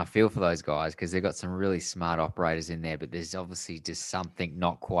category is. And I feel for those guys because they've got some really smart operators in there, but there's obviously just something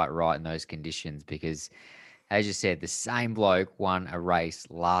not quite right in those conditions because, as you said, the same bloke won a race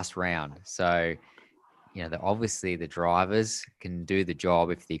last round. So, obviously the drivers can do the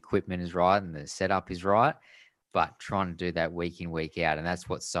job if the equipment is right and the setup is right, but trying to do that week in, week out. And that's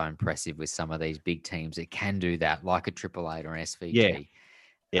what's so impressive with some of these big teams that can do that, like a Triple Eight or an SVG.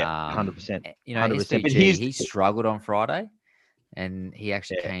 Yeah, 100%. 100%. SVG, he struggled on Friday and he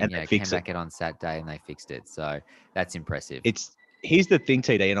actually came back in on Saturday and they fixed it. So that's impressive. Here's the thing,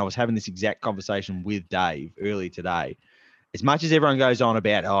 TD, and I was having this exact conversation with Dave earlier today. As much as everyone goes on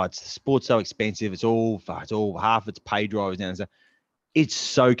about, it's the sport's so expensive, it's all half its pay drivers now. It's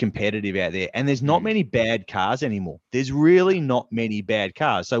so competitive out there, and there's not many bad cars anymore. There's really not many bad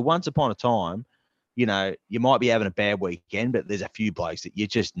cars. So once upon a time, you might be having a bad weekend, but there's a few blokes that you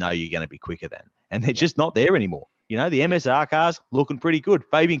just know you're going to be quicker than, and they're just not there anymore. The MSR cars looking pretty good.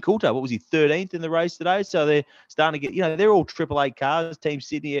 Fabian Coulthard, what was he, 13th in the race today? So they're starting to get, they're all Triple Eight cars, Team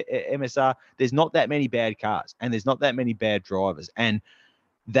Sydney, MSR. There's not that many bad cars and there's not that many bad drivers. And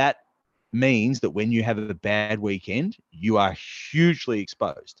that means that when you have a bad weekend, you are hugely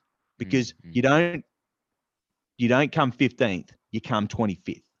exposed because you don't come 15th, you come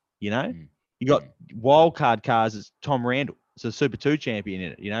 25th, You got wildcard cars, it's Tom Randall. It's a Super 2 champion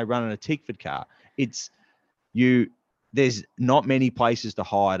in it, running a Tickford car. There's not many places to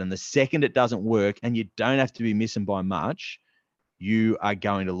hide, and the second it doesn't work and you don't have to be missing by much, you are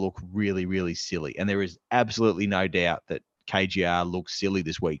going to look really, really silly. And there is absolutely no doubt that KGR looks silly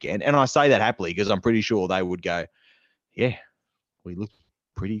this weekend. And I say that happily because I'm pretty sure they would go, yeah, we look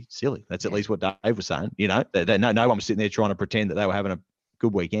pretty silly. That's at least what Dave was saying. You know, no one was sitting there trying to pretend that they were having a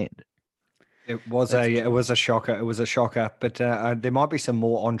good weekend. It was a shocker. It was a shocker. But there might be some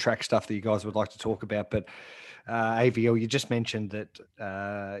more on-track stuff that you guys would like to talk about. But AVL, you just mentioned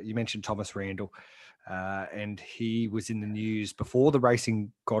that you mentioned Thomas Randall, and he was in the news before the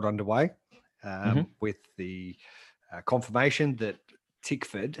racing got underway with the confirmation that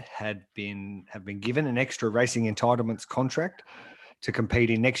Tickford have been given an extra racing entitlements contract to compete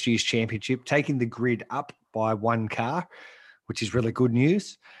in next year's championship, taking the grid up by one car, which is really good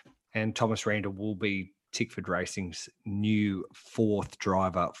news. And Thomas Randall will be Tickford Racing's new fourth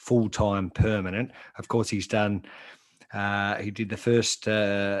driver, full-time permanent. Of course, he's done, he did the first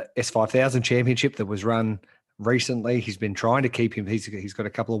S5000 championship that was run recently. He's been trying to keep him. He's got a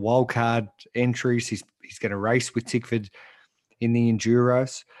couple of wild card entries. He's going to race with Tickford in the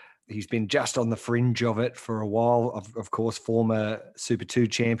Enduros. He's been just on the fringe of it for a while. Of course, former Super 2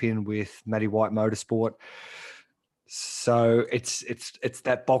 champion with Matty White Motorsport. So it's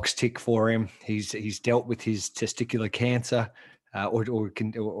that box tick for him. He's dealt with his testicular cancer,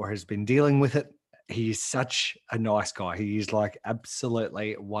 or has been dealing with it. He is such a nice guy. He is like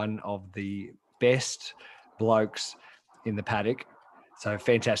absolutely one of the best blokes in the paddock. So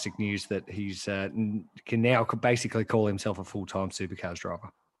fantastic news that he's can now basically call himself a full-time Supercars driver.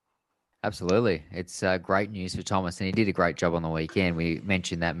 Absolutely. It's great news for Thomas, and he did a great job on the weekend. We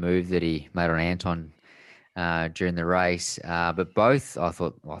mentioned that move that he made on Anton during the race. But I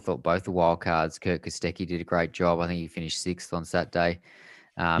thought both the wildcards, Kurt Kostecki did a great job. I think he finished 6th on Saturday.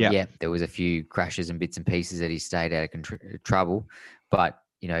 Yeah, there was a few crashes and bits and pieces that he stayed out of trouble, but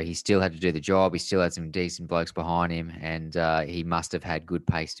you know, he still had to do the job. He still had some decent blokes behind him, and he must have had good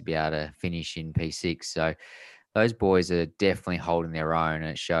pace to be able to finish in P6. So those boys are definitely holding their own, and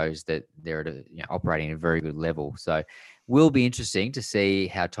it shows that they're operating at a very good level. So will be interesting to see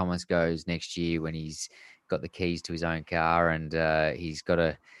how Thomas goes next year when he's got the keys to his own car, and he's got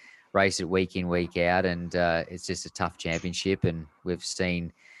to race it week in, week out, and it's just a tough championship. And we've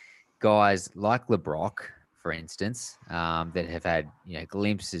seen guys like LeBrock, for instance, that have had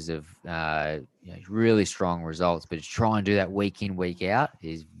glimpses of really strong results, but to try and do that week in, week out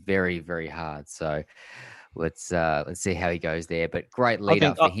is very, very hard. So let's see how he goes there. But great lead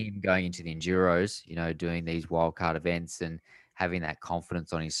up for him going into the Enduros, doing these wildcard events and having that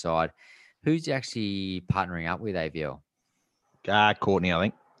confidence on his side. Who's actually partnering up with AVL? Courtney,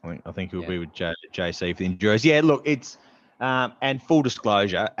 I think he'll be with JC for the Enduros. Yeah, look, it's and full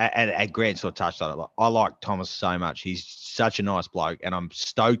disclosure, and Grant sort of touched on it. I like Thomas so much. He's such a nice bloke, and I'm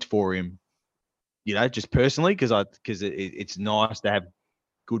stoked for him. Just personally, because it's nice to have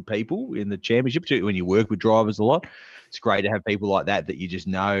good people in the championship too. When you work with drivers a lot, it's great to have people like that you just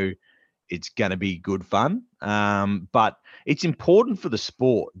know it's going to be good fun. But it's important for the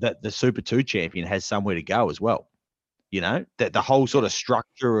sport that the Super 2 champion has somewhere to go as well. That the whole sort of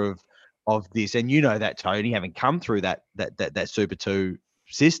structure of this, and that, Tony, having come through that Super 2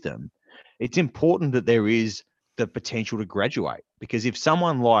 system, it's important that there is the potential to graduate. Because if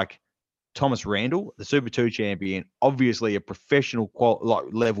someone like Thomas Randall, the Super 2 champion, obviously a professional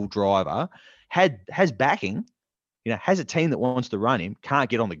level driver, has backing, has a team that wants to run him, can't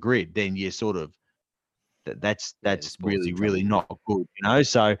get on the grid, then you're sort of that's really, really not good,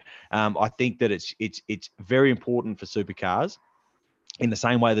 So I think that it's very important for supercars, in the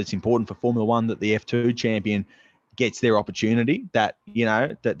same way that it's important for Formula One that the F2 champion gets their opportunity, that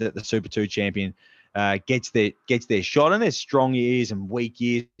that the Super 2 champion gets their shot, and there's strong years and weak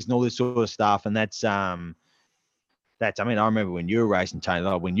years and all this sort of stuff. And that's I remember when you were racing, Tony,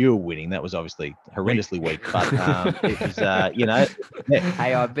 when you were winning, that was obviously horrendously weak, but it was Yeah.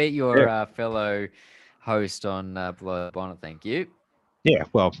 Hey, I bet your fellow host on Below the Bonnet, thank you. Yeah,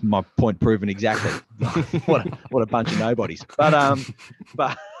 well, my point proven exactly. what a bunch of nobodies.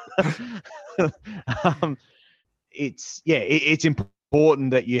 But it's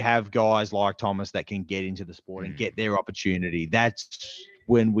important that you have guys like Thomas that can get into the sport and get their opportunity. That's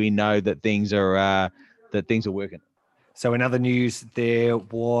when we know that things are working. So in other news, there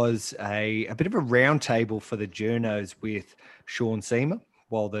was a bit of a roundtable for the journos with Sean Seamer.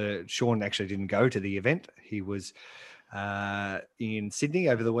 While Sean actually didn't go to the event, he was in Sydney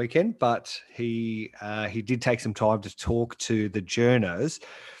over the weekend, but he did take some time to talk to the journos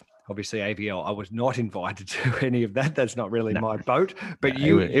obviously AVL. I was not invited to any of that. That's not really my boat. But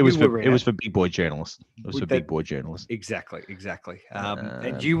it was were for big boy journalists. It was for big boy journalists. Exactly.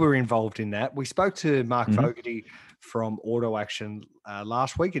 And you were involved in that. We spoke to Mark Fogarty from Auto Action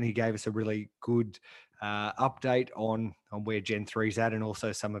last week, and he gave us a really good update on where Gen 3's at, and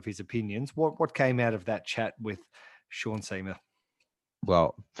also some of his opinions. What came out of that chat with Sean Seamer?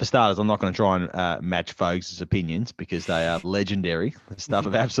 Well, for starters, I'm not going to try and match Fogues' opinions because they are legendary, the stuff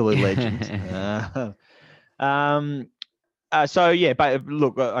of absolute legends. But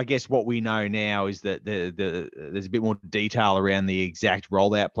look, I guess what we know now is that there's a bit more detail around the exact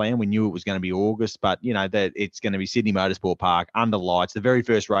rollout plan. We knew it was going to be August, but that it's going to be Sydney Motorsport Park under lights. The very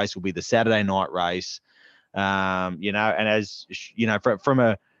first race will be the Saturday night race. And as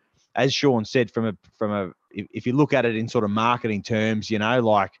as Sean said, if you look at it in sort of marketing terms,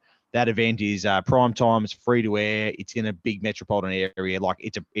 like that event is prime time, it's free to air, it's in a big metropolitan area, like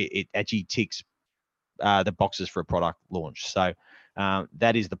it actually ticks the boxes for a product launch. So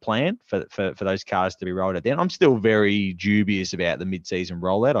that is the plan for those cars to be rolled out. Then I'm still very dubious about the mid-season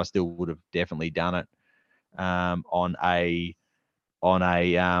rollout. I still would have definitely done it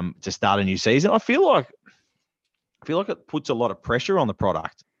to start a new season. I feel like it puts a lot of pressure on the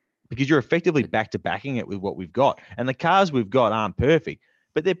product because you're effectively back-to-backing it with what we've got. And the cars we've got aren't perfect,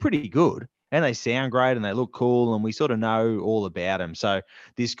 but they're pretty good. And they sound great and they look cool and we sort of know all about them. So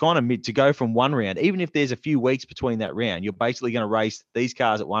this kind of to go from one round, even if there's a few weeks between that round, you're basically going to race these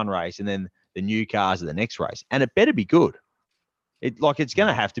cars at one race and then the new cars at the next race. And it better be good. It's going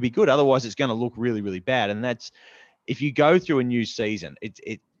to have to be good. Otherwise, it's going to look really, really bad. And that's, if you go through a new season, it's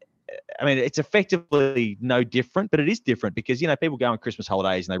effectively no different, but it is different because, people go on Christmas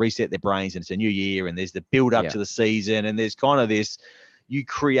holidays and they reset their brains and it's a new year and there's the build up to the season and there's kind of this, you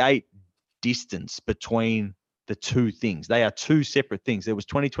create distance between the two things. They are two separate things. There was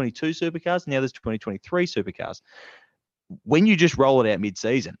 2022 supercars, now there's 2023 supercars. When you just roll it out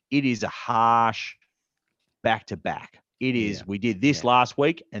mid-season, it is a harsh back-to-back. It is, we did this last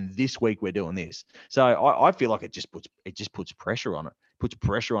week and this week we're doing this. So I feel like it just puts pressure on it. Puts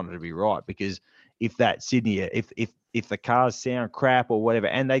pressure on it to be right, because if that Sydney, if the cars sound crap or whatever,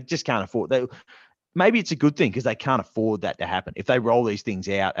 and they just can't afford that, maybe it's a good thing because they can't afford that to happen. If they roll these things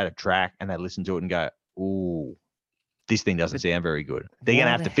out at a track and they listen to it and go, "Ooh, this thing doesn't sound very good," they're going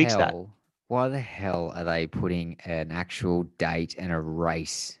to have to fix that. Why the hell are they putting an actual date and a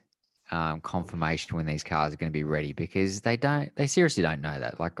race confirmation when these cars are going to be ready? Because they seriously don't know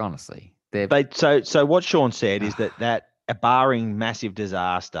that. Like, honestly, so what Sean said is that barring massive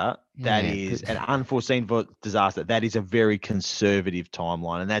disaster, that is an unforeseen disaster. That is a very conservative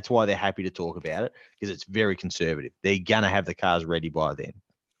timeline, and that's why they're happy to talk about it, because it's very conservative. They're gonna have the cars ready by then.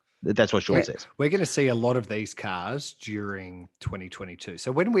 That's what Sean says. We're going to see a lot of these cars during 2022.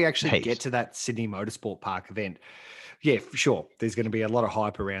 So when we actually get to that Sydney Motorsport Park event, yeah, for sure, there's going to be a lot of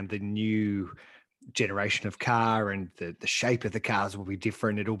hype around the new generation of car, and the shape of the cars will be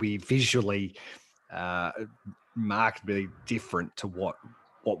different. It'll be visually markedly different to what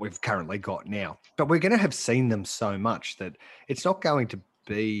we've currently got now. But we're going to have seen them so much that it's not going to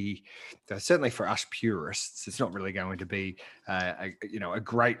be, certainly for us purists, it's not really going to be a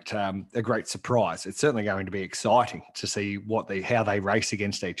great surprise. It's certainly going to be exciting to see how they race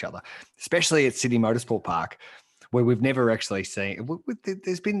against each other, especially at Sydney Motorsport Park, where we've never actually seen.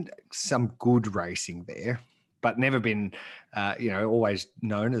 There's been some good racing there, but never been, always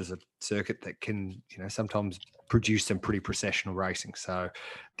known as a circuit that can, sometimes produce some pretty processional racing. So,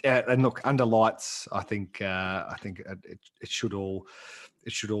 and look, under lights, I think it should all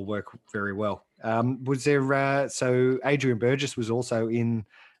work very well. Was there? So Adrian Burgess was also in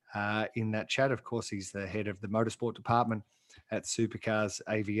that chat. Of course, he's the head of the motorsport department at Supercars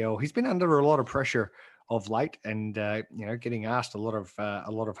AVL. He's been under a lot of pressure of late, and getting asked a lot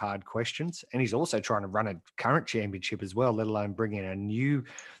of hard questions. And he's also trying to run a current championship as well, let alone bring in a new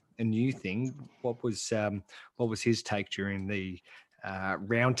thing. What was his take during the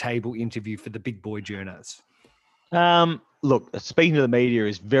roundtable interview for the Big Boy Journos? Look, speaking to the media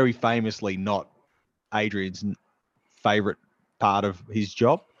is very famously not Adrian's favorite part of his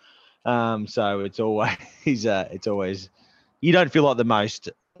job. So it's always you don't feel like the most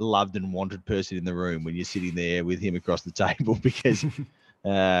loved and wanted person in the room when you're sitting there with him across the table, because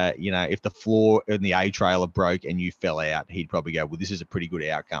if the floor in the A trailer broke and you fell out, he'd probably go, well, this is a pretty good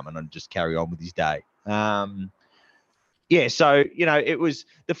outcome, and I'd just carry on with his day. So it was,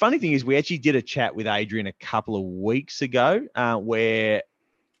 the funny thing is we actually did a chat with Adrian a couple of weeks ago where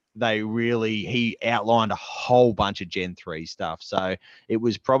he outlined a whole bunch of Gen 3 stuff. So it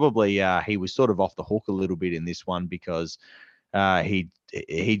was probably he was sort of off the hook a little bit in this one, because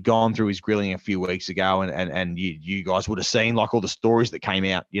he'd gone through his grilling a few weeks ago, and you guys would have seen like all the stories that came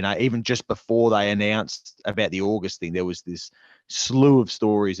out. Even just before they announced about the August thing, there was this slew of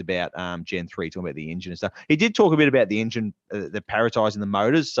stories about Gen 3 talking about the engine and stuff. He did talk a bit about the engine, the parrotising the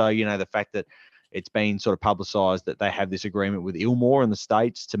motors. So the fact that it's been sort of publicised that they have this agreement with Ilmor in the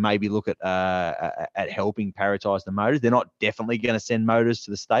States to maybe look at helping parrotise the motors. They're not definitely going to send motors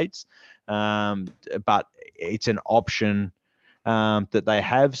to the States, but it's an option that they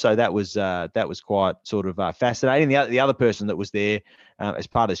have. So that was quite sort of fascinating. The other person that was there as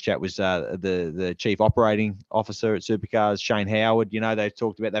part of this chat was the chief operating officer at Supercars, Shane Howard. They've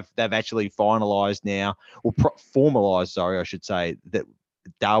talked about they've actually finalised now, or formalised, sorry, I should say, that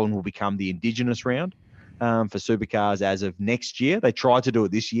Darwin will become the Indigenous round for Supercars as of next year. They tried to do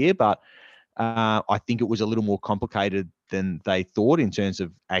it this year, but I think it was a little more complicated than they thought in terms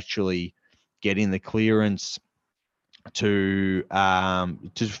of actually getting the clearance to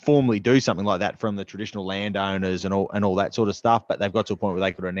formally do something like that from the traditional landowners and all that sort of stuff. But they've got to a point where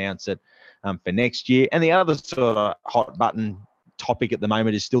they could announce it for next year. And the other sort of hot button topic at the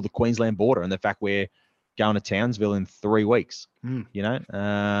moment is still the Queensland border and the fact we're going to Townsville in 3 weeks. And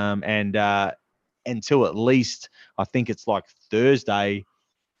until at least I think it's like Thursday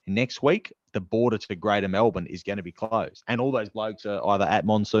next week, the border to Greater Melbourne is going to be closed, and all those blokes are either at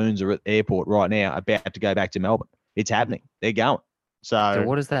monsoons or at the airport right now, about to go back to Melbourne. It's happening. They're going. So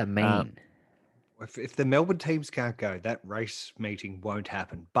what does that mean? If the Melbourne teams can't go, that race meeting won't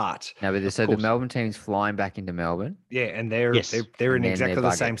happen. But No, but so the Melbourne team's flying back into Melbourne. yeah, and they're Yes. they're in And then exactly they're the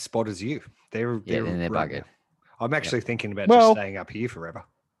buggered. same spot as you. They're Then they're buggered. I'm actually thinking about Well- just staying up here forever.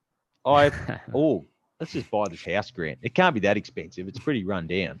 Let's just buy this house, Grant. It can't be that expensive. It's pretty run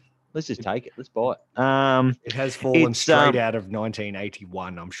down. Let's just take it. Let's buy it. It has fallen It's, straight out of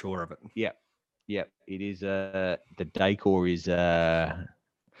 1981. I'm sure of it. Yep, it is. The decor is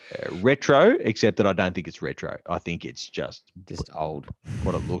retro, except that I don't think it's retro. I think it's just Just old.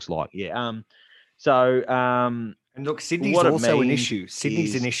 what it looks like. Yeah. So And look, Sydney's what it also an means issue.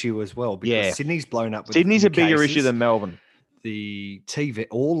 Sydney's is- an issue as well because Yeah. Sydney's blown up. With Sydney's a few bigger cases. issue than Melbourne. The TV,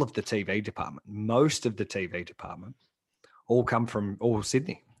 all of the TV department, most of the TV department, all come from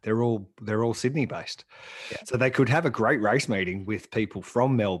Sydney. They're all Sydney based. Yeah. So they could have a great race meeting with people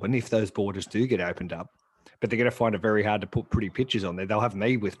from Melbourne if those borders do get opened up. But they're going to find it very hard to put pretty pictures on there. They'll have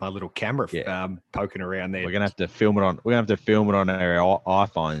me with my little camera poking around there. We're gonna have to film it on. We're gonna have to film it on our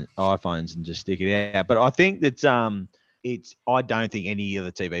iPhones and just stick it out. But I think that I don't think any of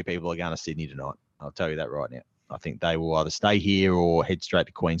the TV people are going to Sydney tonight. I'll tell you that right now. I think they will either stay here or head straight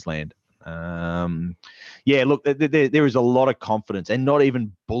to Queensland. Look, there is a lot of confidence, and not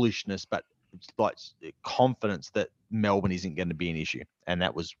even bullishness, but like confidence that Melbourne isn't going to be an issue. And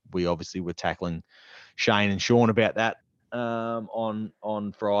we obviously were tackling Shane and Sean about that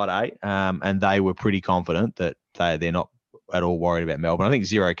on Friday, and they were pretty confident that they're not at all worried about Melbourne. I think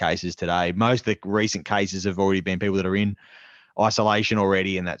 0 cases today. Most of the recent cases have already been people that are in isolation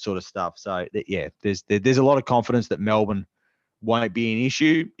already and that sort of stuff. So there's a lot of confidence that Melbourne won't be an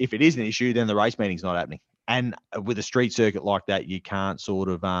issue. If it is an issue, then the race meeting's not happening. And with a street circuit like that, you can't sort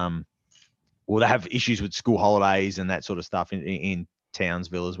of they have issues with school holidays and that sort of stuff in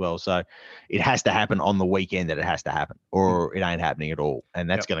Townsville as well. So it has to happen on the weekend that it has to happen, or it ain't happening at all. And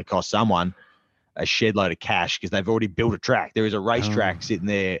that's going to cost someone a shed load of cash because they've already built a track. There is a racetrack sitting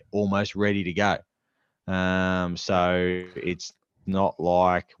there almost ready to go. So it's not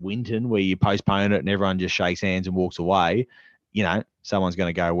like Winton where you postpone it and everyone just shakes hands and walks away. Someone's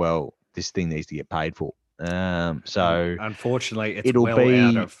going to go, well, this thing needs to get paid for. So unfortunately, it's it'll well be-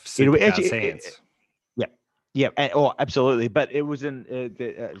 out of it'll be- Supercar's actually- hands. Yeah, absolutely. But it was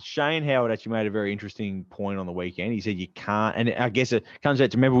Shane Howard actually made a very interesting point on the weekend. He said you can't, and I guess it comes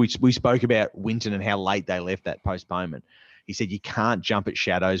out to, remember we spoke about Winton and how late they left that postponement. He said you can't jump at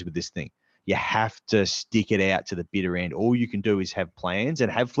shadows with this thing. You have to stick it out to the bitter end. All you can do is have plans and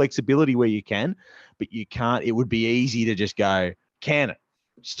have flexibility where you can, but you can't. It would be easy to just go, can it?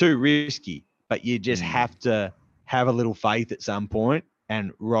 It's too risky. But you just have to have a little faith at some point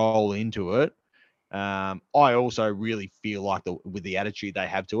and roll into it. I also really feel like with the attitude they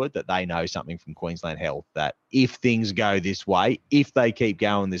have to it, that they know something from Queensland Health, that if things go this way, if they keep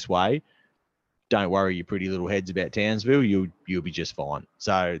going this way, don't worry your pretty little heads about Townsville. You'll be just fine.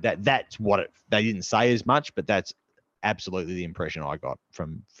 So that's what they didn't say as much, but that's absolutely the impression I got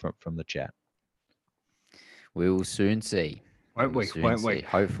from the chat. We will soon see. Won't we? Soon Won't we? see.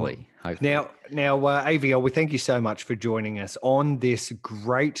 Hopefully. Now, AVL, we thank you so much for joining us on this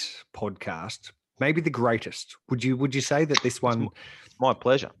great podcast. Maybe the greatest. Would you say that this one? My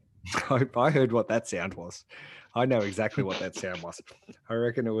pleasure. I heard what that sound was. I know exactly what that sound was. I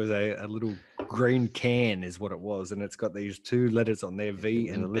reckon it was a little green can is what it was, and it's got these two letters on there, V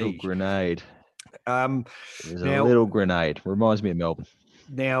There's and a little B. grenade. Um, There's now- a little grenade. Reminds me of Melbourne.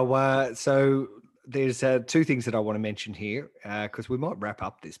 Now, so there's two things that I want to mention here because we might wrap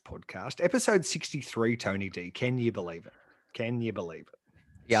up this podcast. Episode 63, Tony D. Can you believe it? Can you believe it?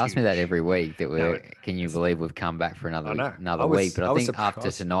 You ask me that every week. No, Can you believe we've come back for I know. another I was- week? But I I was think after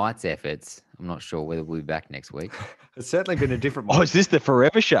surprised. tonight's efforts, I'm not sure whether we'll be back next week. It's certainly been a different Oh, one. is this the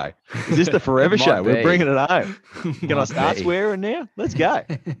forever show? Is this the forever Might show? We're be. bringing it home. Can I Might start be. swearing now? Let's go.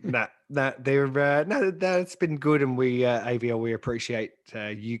 No, it's been good, and we AVL, we appreciate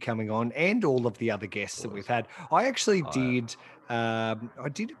you coming on and all of the other guests that we've had. I actually did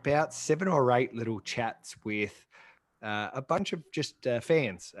about 7 or 8 little chats with a bunch of just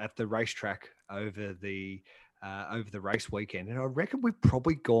fans at the racetrack over the race weekend, and I reckon we've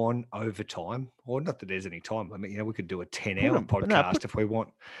probably gone over time. Or not that there's any time limit. We could do a 10-hour Put 'em- podcast if we want.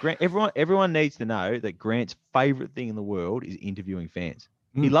 Grant, everyone needs to know that Grant's favorite thing in the world is interviewing fans.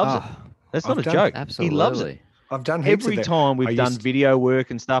 He loves it. That's not I've a done- joke. Absolutely. He loves it. I've done heaps Every of that. time we've I done used- video work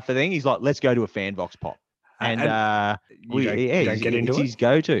and stuff, I think he's like, "Let's go to a fan box pop," and You don't get into it's it? his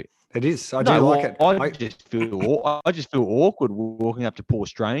go-to. It is. I do No, like well, it. I just feel awkward walking up to poor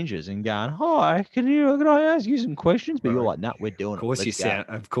strangers and going, "Hi, can I ask you some questions?" But you're Right. like, "No, we're doing Of course, it." you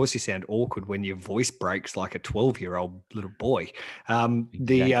Let's go." sound awkward when your voice breaks like a 12-year-old little boy.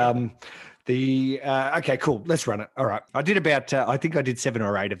 Okay, cool. Let's run it. All right. I did about. I think I did 7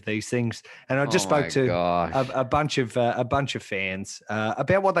 or 8 of these things, and I just Oh my spoke to gosh. a bunch of fans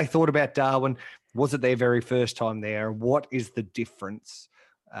about what they thought about Darwin. Was it their very first time there? What is the difference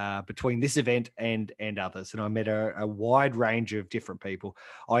between this event and others? And I met a wide range of different people.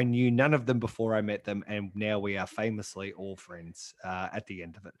 I knew none of them before I met them, and now we are famously all friends at the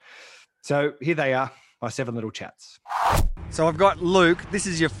end of it. So here they are, my 7 little chats. So I've got Luke. This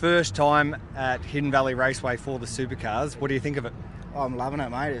is your first time at Hidden Valley Raceway for the Supercars. What do you think of it? Oh, I'm loving it,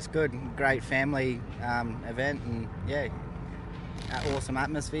 mate. It's good. Great family event, and yeah, awesome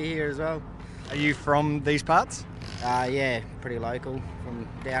atmosphere here as well. Are you from these parts? Yeah, pretty local from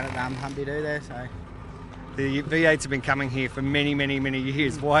down at Humpty Doo there. So The V8s have been coming here for many, many, many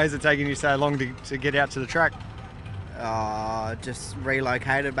years. Why is it taking you so long to get out to the track? just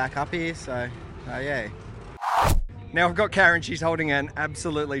relocated back up here. So yeah. Now I've got Karen. She's holding an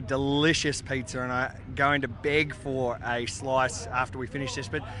absolutely delicious pizza, and I'm going to beg for a slice after we finish this.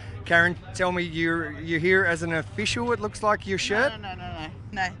 But Karen, tell me, you're here as an official. It looks like your shirt.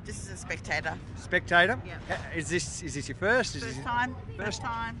 No, this is a spectator. Spectator. Yeah. Is this your first? First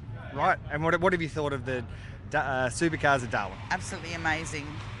time. Right. And what have you thought of the Supercars at Darwin? Absolutely amazing.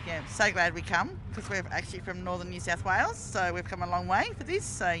 Yeah, so glad we come because we're actually from northern New South Wales, so we've come a long way for this.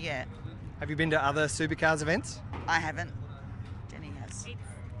 So yeah, Have you been to other Supercars events? I haven't. Jenny has.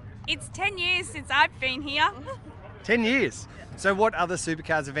 It's 10 years since I've been here. 10 years. So what other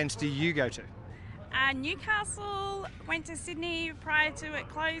Supercars events do you go to? Newcastle, went to Sydney prior to it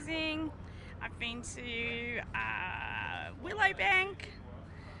closing. I've been to Willowbank,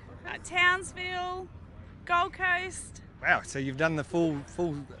 Townsville, Gold Coast. Wow, so you've done the full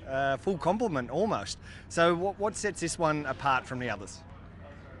complement almost. So what sets this one apart from the others?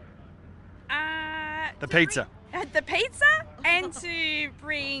 The pizza. The pizza, and to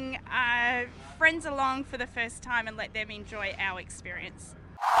bring friends along for the first time and let them enjoy our experience.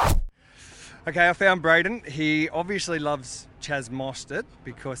 Okay, I found Braden. He obviously loves Chaz Mostert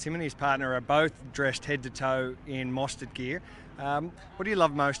because him and his partner are both dressed head to toe in Mostert gear. What do you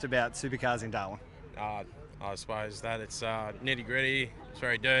love most about Supercars in Darwin? I suppose that it's nitty gritty, it's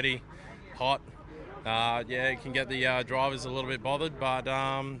very dirty, hot. It can get the drivers a little bit bothered, but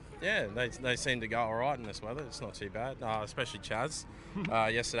they seem to go all right in this weather. It's not too bad, especially Chaz.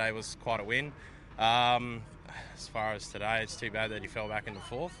 Yesterday was quite a win. As far as today, it's too bad that he fell back into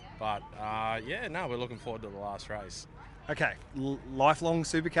 4th, but we're looking forward to the last race. Okay, lifelong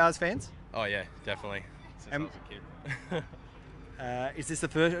Supercars fans? Oh yeah, definitely. Since I was a kid. Is this the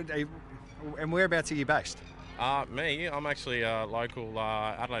first? And whereabouts are you based? Me, I'm actually a local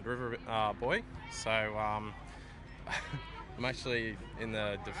Adelaide River boy, so I'm actually in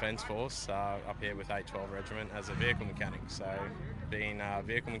the Defence Force up here with 812 Regiment as a vehicle mechanic. So being a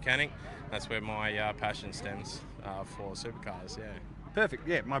vehicle mechanic, that's where my passion stems for supercars, yeah. Perfect.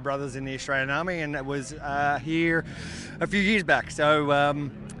 Yeah, my brother's in the Australian Army and it was here a few years back. So,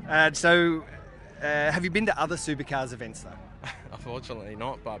 have you been to other supercars events though? Unfortunately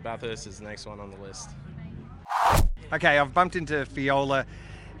not, but Bathurst is the next one on the list. Okay, I've bumped into Fiola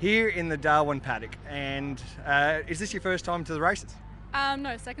here in the Darwin paddock, and is this your first time to the races?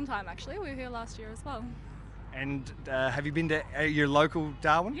 No, second time actually. We were here last year as well. And have you been to your local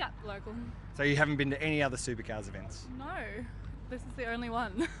Darwin? Yeah, local. So you haven't been to any other supercars events? No, this is the only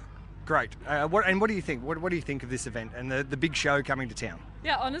one. Great. What do you think? What do you think of this event and the big show coming to town?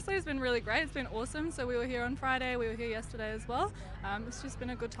 Yeah, honestly, it's been really great. It's been awesome. So we were here on Friday. We were here yesterday as well. It's just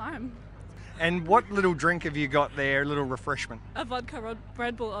been a good time. And what little drink have you got there? A little refreshment? A vodka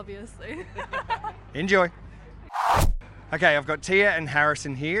Red Bull, obviously. Enjoy. Okay, I've got Tia and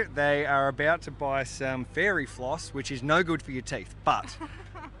Harrison here. They are about to buy some fairy floss, which is no good for your teeth. But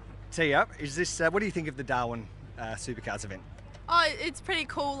Tia, is this? What do you think of the Darwin Supercars event? Oh, it's pretty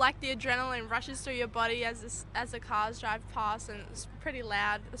cool. Like the adrenaline rushes through your body as the cars drive past, and it's pretty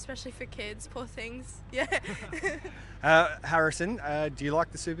loud, especially for kids. Poor things. Yeah. Harrison, do you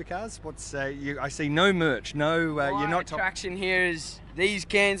like the supercars? What's I see no merch. No, you're not. Attraction here is these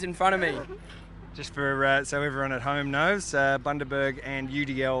cans in front of me. Just for so everyone at home knows, Bundaberg and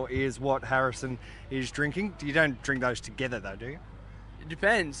UDL is what Harrison is drinking. You don't drink those together though, do you? It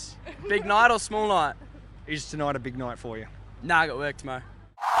depends. Big night or small night? Is tonight a big night for you? Nah, I got work tomorrow.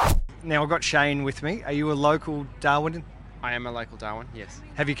 Now I've got Shane with me. Are you a local Darwin? I am a local Darwin, yes.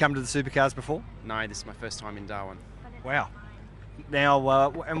 Have you come to the supercars before? No, this is my first time in Darwin. Wow.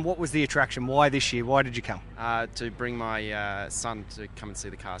 Now, and what was the attraction? Why this year? Why did you come? To bring my son to come and see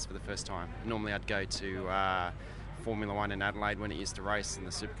the cars for the first time. Normally I'd go to Formula One in Adelaide when it used to race, and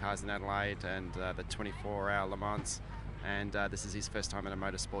the supercars in Adelaide, and the 24-hour Le Mans. And this is his first time at a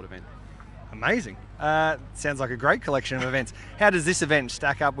motorsport event. Amazing. Sounds like a great collection of events. How does this event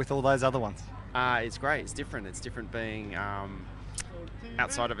stack up with all those other ones? It's great. It's different. It's different being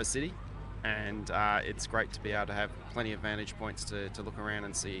outside of a city, and it's great to be able to have plenty of vantage points to look around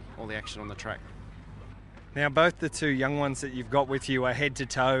and see all the action on the track. Now, both the two young ones that you've got with you are head to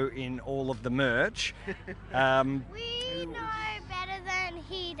toe in all of the merch. We know better than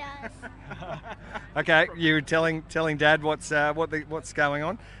he does. Okay, you were telling Dad what's going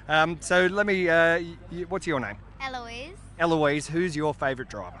on. So let me. What's your name? Eloise. Eloise. Who's your favourite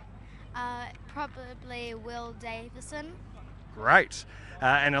driver? Probably Will Davison. Great.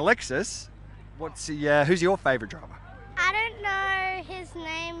 And Alexis, who's your favourite driver? I don't know his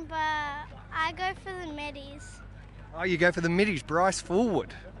name, but I go for the middies. Oh, you go for the middies. Bryce Fullwood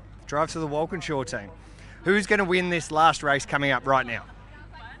drives for the Walkinshaw team. Who's going to win this last race coming up right now?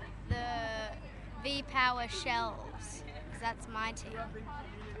 The V-Power Shells, because that's my team.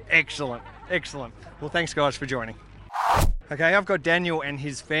 Excellent, excellent. Well, thanks guys for joining. Okay, I've got Daniel and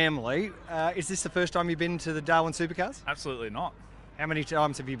his family. Is this the first time you've been to the Darwin Supercars? Absolutely not. How many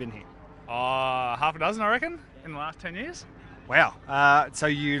times have you been here? Half a dozen, I reckon, in the last 10 years. Wow. So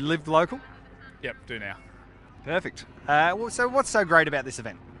you live local? Yep, do now. Perfect. So what's so great about this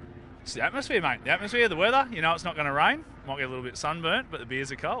event? It's the atmosphere, mate. The atmosphere, the weather. You know it's not going to rain. Might get a little bit sunburnt, but the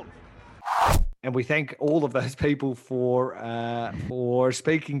beers are cold. And we thank all of those people for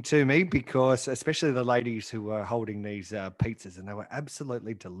speaking to me, because especially the ladies who were holding these pizzas, and they were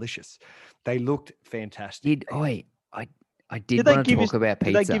absolutely delicious. They looked fantastic. I did want to talk about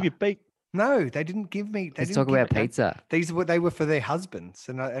pizza. Did they give you pizza? No, they didn't give me. Let's talk about pizza. They were for their husbands,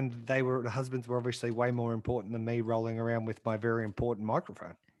 and the husbands were obviously way more important than me rolling around with my very important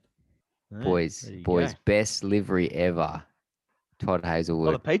microphone. Boys, best livery ever. Todd Hazelwood.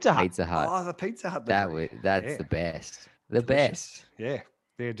 Oh, the Pizza Hut. Oh, the Pizza Hut. That's the best. The delicious. best. Yeah,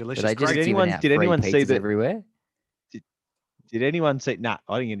 they're delicious. But they just did anyone see that everywhere? Did anyone see? Nah,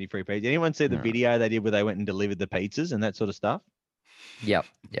 I didn't get any free pizza. Did anyone see the video they did where they went and delivered the pizzas and that sort of stuff? Yep.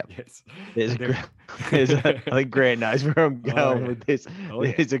 Yes. I think Grant knows where I'm going with this.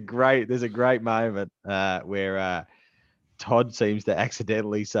 There's a great moment where Todd seems to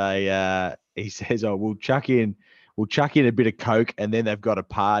accidentally say, he says, "Oh, we'll chuck in a bit of Coke, and then they've got a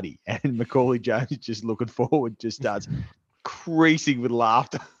party." And Macaulay Jones, just looking forward, just starts creasing with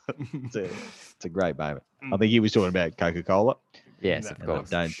laughter. It's a great moment. I think he was talking about Coca-Cola. Yes, of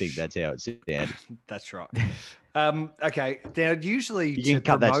course. I don't think that's how it sounded. That's right. Okay. Now, usually you can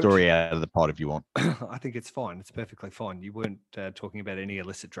cut that story out of the pot if you want. I think it's fine. It's perfectly fine. You weren't talking about any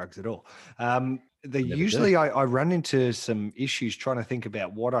illicit drugs at all. Usually I run into some issues trying to think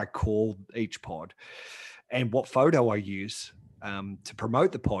about what I call each pod and what photo I use to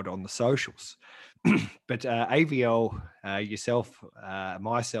promote the pod on the socials. But AVL, yourself,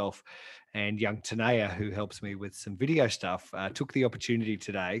 myself, and young Tanea, who helps me with some video stuff, took the opportunity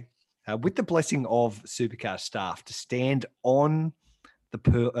today, with the blessing of Supercar staff, to stand on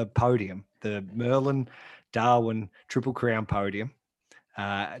the podium, the Merlin Darwin Triple Crown podium,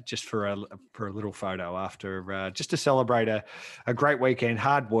 just for a little photo after, just to celebrate a great weekend,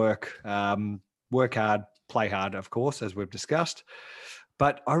 hard work, work hard, play hard, of course, as we've discussed.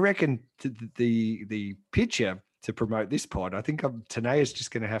 But I reckon the picture to promote this pod, I think Tanea's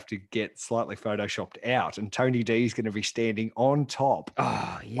just going to have to get slightly photoshopped out, and Tony D is going to be standing on top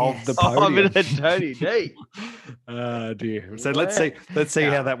of the podium. I'm in a Tony D. Oh dear. So let's see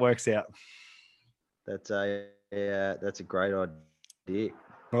how that works out. That's a great idea.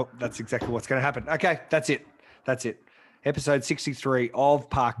 Well, that's exactly what's going to happen. Okay, that's it. Episode 63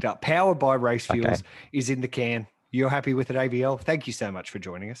 of Parked Up, powered by Race Fuels, is in the can. You're happy with it, AVL? Thank you so much for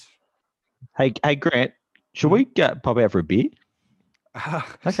joining us. Hey, Grant, should we pop out for a beer?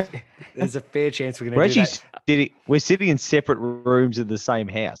 Okay. There's a fair chance we're going to do that. We're sitting in separate rooms in the same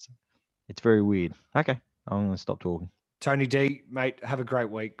house. It's very weird. Okay, I'm going to stop talking. Tony D, mate, have a great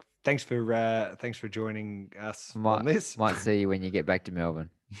week. Thanks for joining us on this. Might see you when you get back to Melbourne.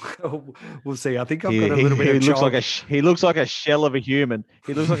 We'll see. I think I've got a little bit of he looks like a shell of a human.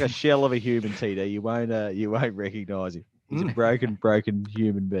 He looks like a shell of a human, TD. You won't recognise him. He's a broken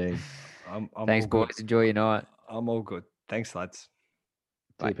human being. Thanks, boys. Enjoy your night. I'm all good. Thanks, lads.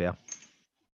 See you, pal.